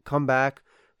 Restart it, come back,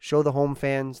 show the home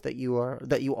fans that you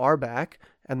are back,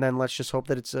 and then let's just hope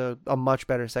that it's a much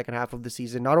better second half of the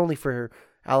season, not only for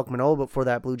Alek Manoah, but for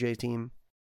that Blue Jays team.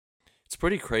 It's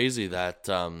pretty crazy that,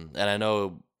 and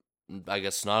I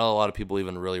guess not a lot of people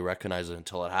even really recognize it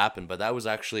until it happened, but that was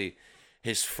actually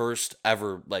his first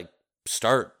ever, like,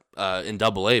 start in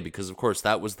Double-A, because of course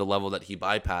that was the level that he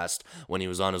bypassed when he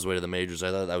was on his way to the majors. I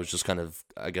thought that was just kind of,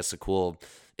 I guess, a cool,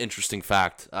 interesting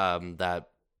fact that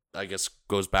I guess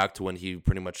goes back to when he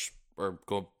pretty much,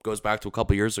 goes back to a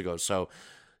couple years ago. So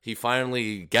he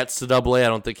finally gets to Double-A. I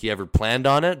don't think he ever planned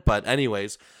on it, but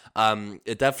anyways,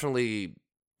 it definitely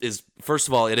is. First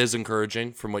of all, it is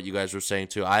encouraging from what you guys were saying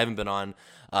too. I haven't been on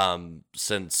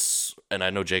since, and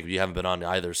I know Jacob, you haven't been on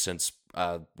either since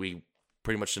we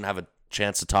pretty much didn't have a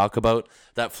chance to talk about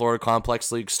that Florida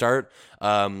Complex League start,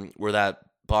 where that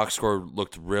box score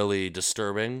looked really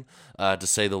disturbing, to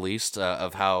say the least,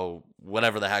 of how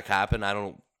whatever the heck happened. I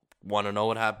don't want to know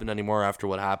what happened anymore after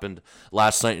what happened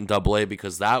last night in Double-A,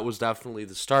 because that was definitely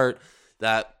the start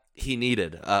that he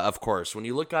needed. Of course, when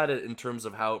you look at it in terms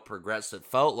of how it progressed, it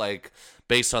felt like,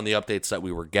 based on the updates that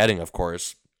we were getting, of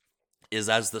course, is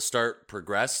as the start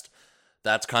progressed,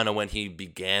 that's kind of when he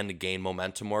began to gain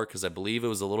momentum more, because I believe it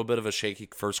was a little bit of a shaky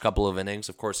first couple of innings.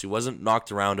 Of course, he wasn't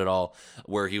knocked around at all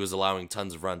where he was allowing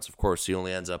tons of runs. Of course, he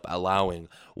only ends up allowing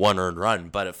 1 earned run,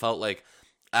 but it felt like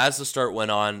as the start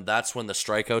went on, that's when the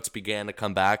strikeouts began to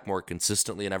come back more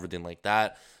consistently and everything like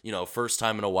that. First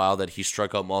time in a while that he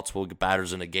struck out multiple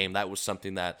batters in a game. That was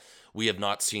something that we have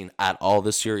not seen at all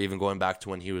this year, even going back to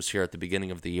when he was here at the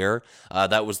beginning of the year.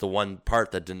 That was the one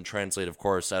part that didn't translate, of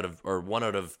course, one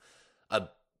out of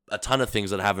a ton of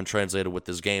things that haven't translated with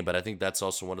this game, but I think that's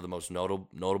also one of the most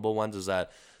notable ones, is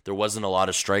that there wasn't a lot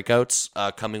of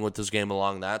strikeouts coming with this game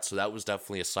along that, so that was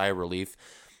definitely a sigh of relief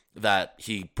that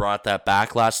he brought that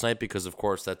back last night, because of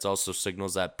course that's also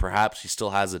signals that perhaps he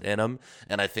still has it in him.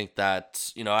 And I think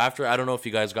that, after, I don't know if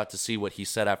you guys got to see what he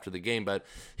said after the game, but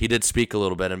he did speak a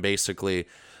little bit, and basically,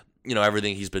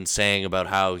 everything he's been saying about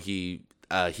how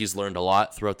he's learned a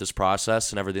lot throughout this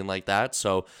process and everything like that.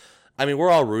 So I mean,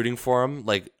 we're all rooting for him.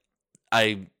 Like,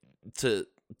 the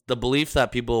belief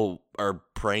that people are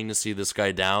praying to see this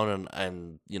guy down,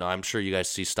 and I'm sure you guys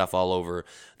see stuff all over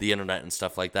the internet and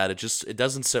stuff like that. It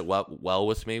doesn't sit well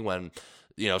with me when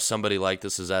somebody like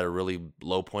this is at a really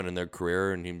low point in their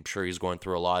career, and I'm sure he's going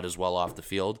through a lot as well off the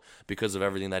field because of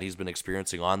everything that he's been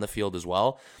experiencing on the field as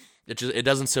well. It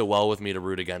doesn't sit well with me to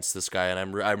root against this guy,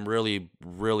 and I'm really,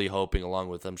 really hoping, along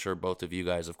with, I'm sure, both of you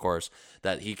guys, of course,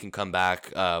 that he can come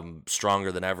back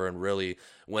stronger than ever, and really,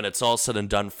 when it's all said and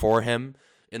done for him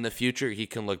in the future, he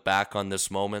can look back on this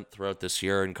moment throughout this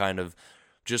year and kind of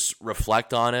just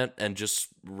reflect on it and just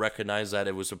recognize that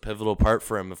it was a pivotal part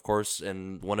for him, of course,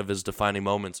 and one of his defining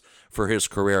moments for his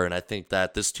career. And I think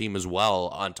that this team as well,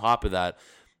 on top of that,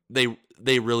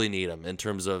 they really need him in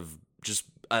terms of just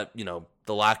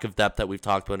the lack of depth that we've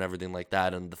talked about and everything like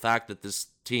that, and the fact that this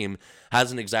team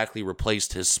hasn't exactly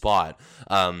replaced his spot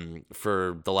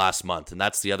for the last month. And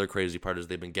that's the other crazy part, is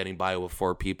they've been getting by with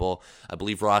 4 people. I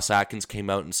believe Ross Atkins came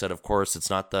out and said, of course, it's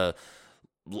not the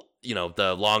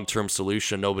long-term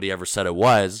solution. Nobody ever said it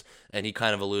was. And he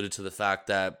kind of alluded to the fact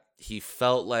that he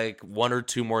felt like 1 or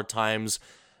 2 more times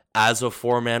as a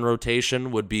 4-man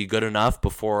rotation would be good enough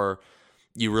before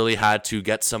you really had to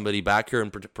get somebody back here.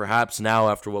 And perhaps now,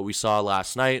 after what we saw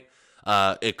last night,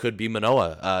 it could be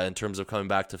Manoah in terms of coming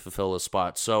back to fulfill a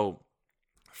spot. So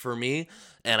for me,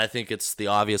 and I think it's the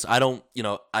obvious,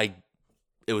 it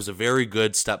was a very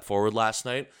good step forward last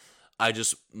night.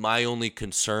 My only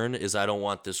concern is I don't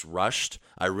want this rushed.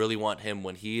 I really want him,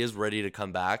 when he is ready to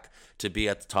come back, to be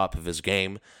at the top of his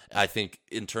game. I think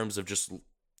in terms of just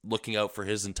looking out for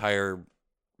his entire,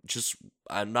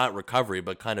 not recovery,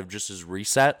 but kind of just his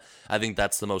reset, I think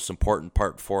that's the most important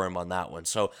part for him on that one.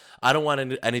 So I don't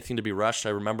want anything to be rushed. I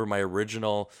remember my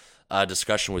original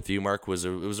discussion with you, Mark, it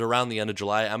was around the end of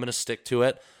July. I'm going to stick to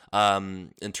it.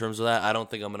 In terms of that, I don't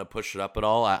think I'm going to push it up at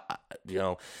all.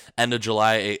 End of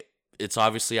July, it's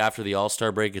obviously after the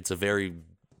All-Star break. It's a very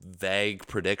vague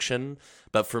prediction,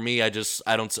 but for me, I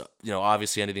don't,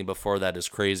 obviously anything before that is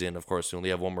crazy. And of course, we only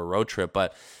have one more road trip,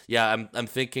 but yeah, I'm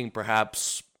thinking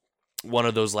perhaps one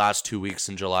of those last 2 weeks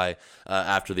in July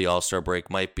after the All-Star break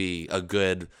might be a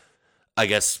good, I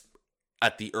guess,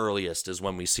 at the earliest is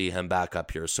when we see him back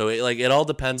up here. So it all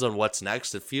depends on what's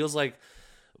next. It feels like,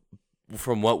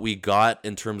 from what we got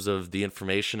in terms of the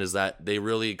information, is that they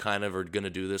really kind of are going to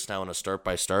do this now on a start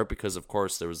by start, because of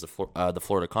course there was the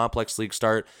Florida Complex League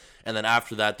start, and then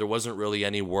after that there wasn't really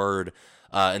any word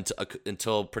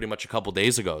until pretty much a couple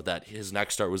days ago that his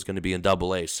next start was going to be in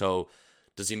AA. So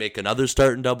does he make another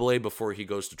start in AA before he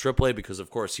goes to AAA? Because of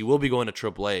course he will be going to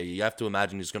AAA. You have to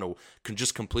imagine he's going to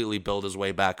just completely build his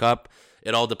way back up.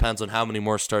 It all depends on how many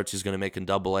more starts he's going to make in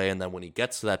AA, and then when he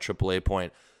gets to that AAA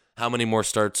point, how many more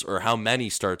starts, or how many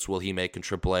starts will he make in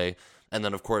AAA? And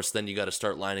then, of course, then you got to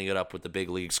start lining it up with the big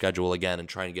league schedule again and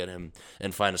try and get him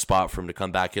and find a spot for him to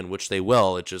come back in, which they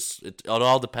will. It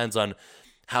all depends on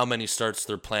how many starts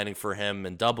they're planning for him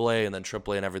in AA and then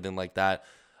AAA and everything like that.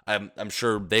 I'm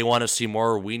sure they want to see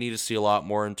more. We need to see a lot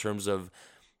more in terms of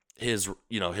his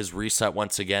reset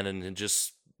once again and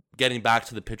just getting back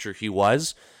to the pitcher he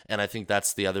was. And I think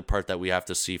that's the other part that we have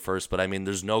to see first. But I mean,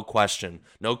 there's no question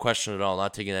at all,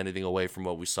 not taking anything away from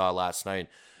what we saw last night.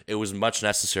 It was much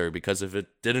necessary, because if it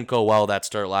didn't go well, that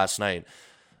start last night,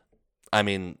 I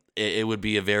mean, we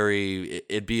wouldn't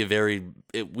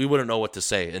know what to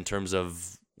say in terms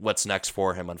of what's next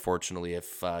for him, unfortunately,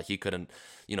 if he couldn't,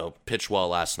 pitch well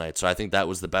last night. So I think that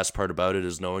was the best part about it,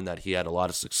 is knowing that he had a lot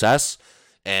of success,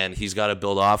 and he's got to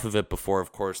build off of it before,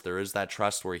 of course, there is that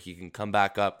trust where he can come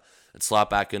back up and slot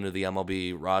back into the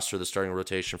MLB roster, the starting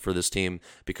rotation for this team,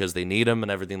 because they need him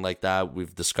and everything like that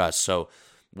we've discussed. So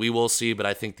we will see, but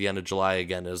I think the end of July,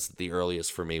 again, is the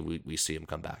earliest for me we see him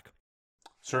come back.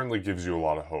 Certainly gives you a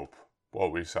lot of hope,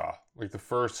 what we saw. Like the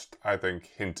first, I think,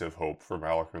 hint of hope from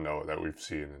Alek Manoah that we've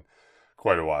seen in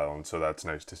quite a while, and so that's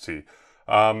nice to see.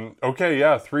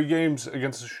 3 games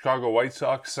against the Chicago White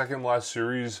Sox, second last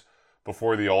series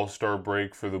before the All-Star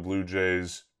break for the Blue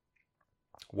Jays.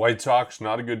 White Sox,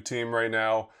 not a good team right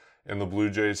now, and the Blue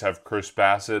Jays have Chris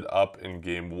Bassitt up in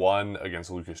Game 1 against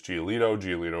Lucas Giolito.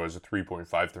 Giolito has a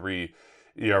 3.53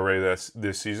 ERA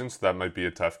this season, so that might be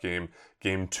a tough game.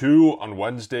 Game 2 on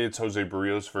Wednesday, it's Jose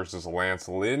Barrios versus Lance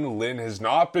Lynn. Lynn has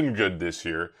not been good this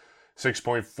year,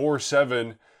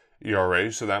 6.47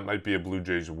 ERA, so that might be a Blue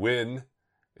Jays win.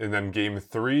 And then Game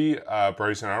 3,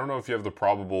 Bryson, I don't know if you have the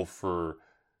probable for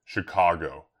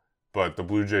Chicago, but the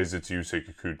Blue Jays, it's Yusei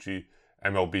Kikuchi.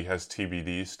 MLB has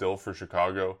TBD still for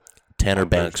Chicago. Tanner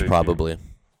Banks, probably.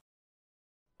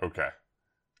 Okay.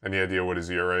 Any idea what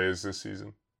his ERA is this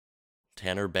season?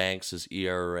 Tanner Banks'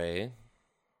 ERA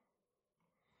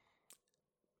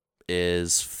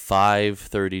is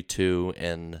 5.32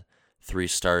 in 3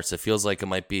 starts. It feels like it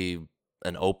might be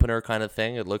an opener kind of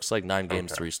thing. It looks like 9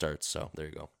 games, 3 starts. So there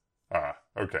you go.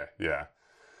 Okay, yeah.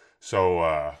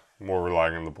 So more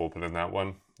relying on the bullpen in that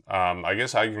one. I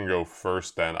guess I can go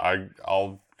first then.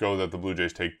 I'll go that the Blue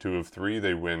Jays take 2 of 3.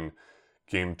 They win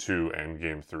Game 2 and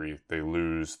Game 3. They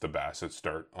lose the Bassitt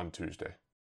start on Tuesday.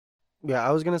 Yeah,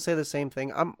 I was gonna say the same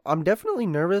thing. I'm definitely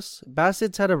nervous.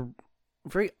 Bassitt's had a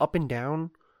very up and down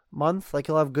month. Like,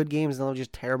 he'll have good games and he'll have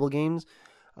just terrible games.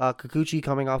 Kikuchi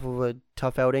coming off of a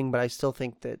tough outing, but I still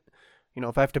think that,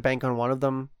 if I have to bank on one of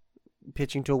them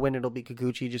pitching to a win, it'll be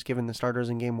Kikuchi, just given the starters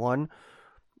in Game 1.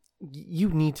 You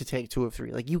need to take 2 of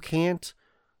 3. Like, you can't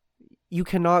you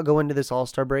cannot go into this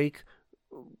All-Star break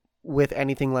with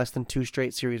anything less than 2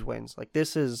 straight series wins. Like,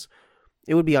 it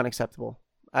would be unacceptable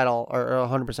at all, or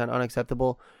 100%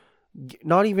 unacceptable.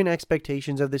 Not even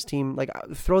expectations of this team. Like,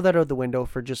 throw that out the window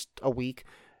for just a week.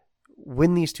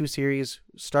 Win these 2 series.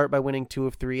 Start by winning 2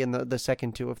 of 3 and the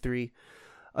second 2 of 3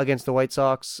 against the White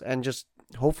Sox, and just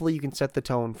hopefully you can set the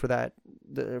tone for the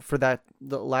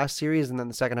last series and then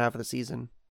the second half of the season.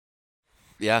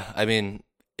 Yeah, I mean,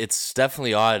 it's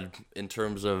definitely odd in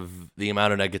terms of the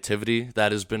amount of negativity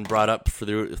that has been brought up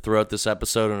throughout this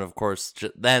episode, and of course,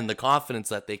 then the confidence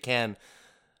that they can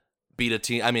beat a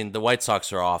team. I mean, the White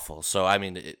Sox are awful, so I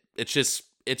mean, it's just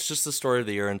the story of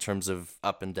the year in terms of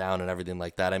up and down and everything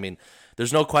like that. I mean,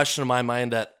 there's no question in my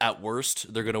mind that at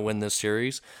worst they're going to win this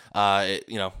series.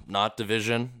 Not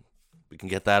division. We can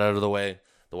get that out of the way.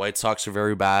 The White Sox are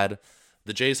very bad.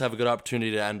 The Jays have a good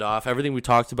opportunity to end off everything we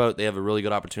talked about. They have a really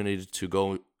good opportunity to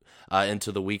go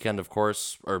into the weekend, of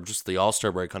course, or just the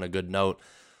All-Star break on a good note.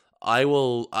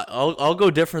 I'll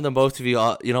go different than both of you.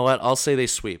 You know what? I'll say they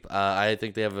sweep. I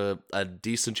think they have a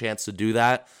decent chance to do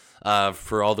that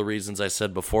for all the reasons I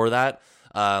said before that.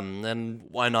 And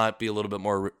why not be a little bit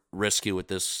more risky with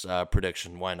this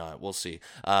prediction? Why not? We'll see.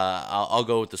 I'll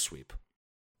go with the sweep.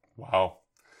 Wow.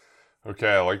 Okay,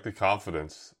 I like the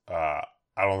confidence. I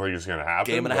don't think it's going to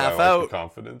happen. Game and a but half I like out. The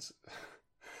confidence.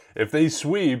 If they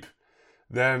sweep,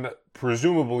 then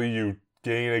presumably you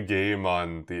gain a game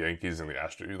on the Yankees and the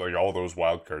Astros, like all those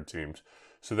wild card teams.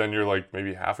 So then you're like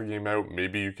maybe half a game out.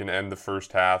 Maybe you can end the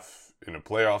first half in a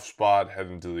playoff spot, head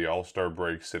into the All-Star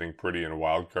break sitting pretty in a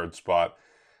wild card spot.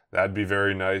 That'd be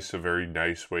very nice, a very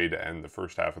nice way to end the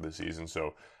first half of the season.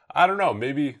 So I don't know,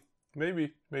 maybe.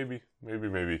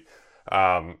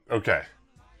 Okay.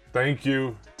 Thank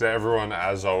you to everyone,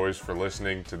 as always, for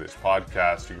listening to this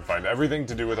podcast. You can find everything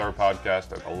to do with our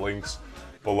podcast at the links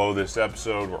below this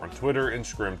episode. We're on Twitter,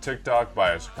 Instagram, TikTok.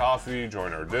 Buy us a coffee,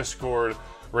 join our Discord,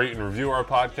 rate and review our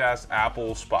podcast,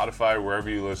 Apple, Spotify, wherever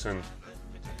you listen.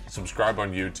 Subscribe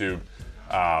on YouTube.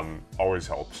 Always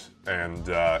helps. And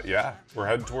we're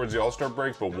heading towards the All-Star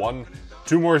break, but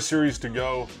 2 more series to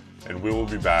go, and we will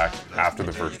be back after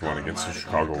the first one against the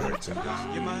Chicago White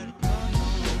Sox.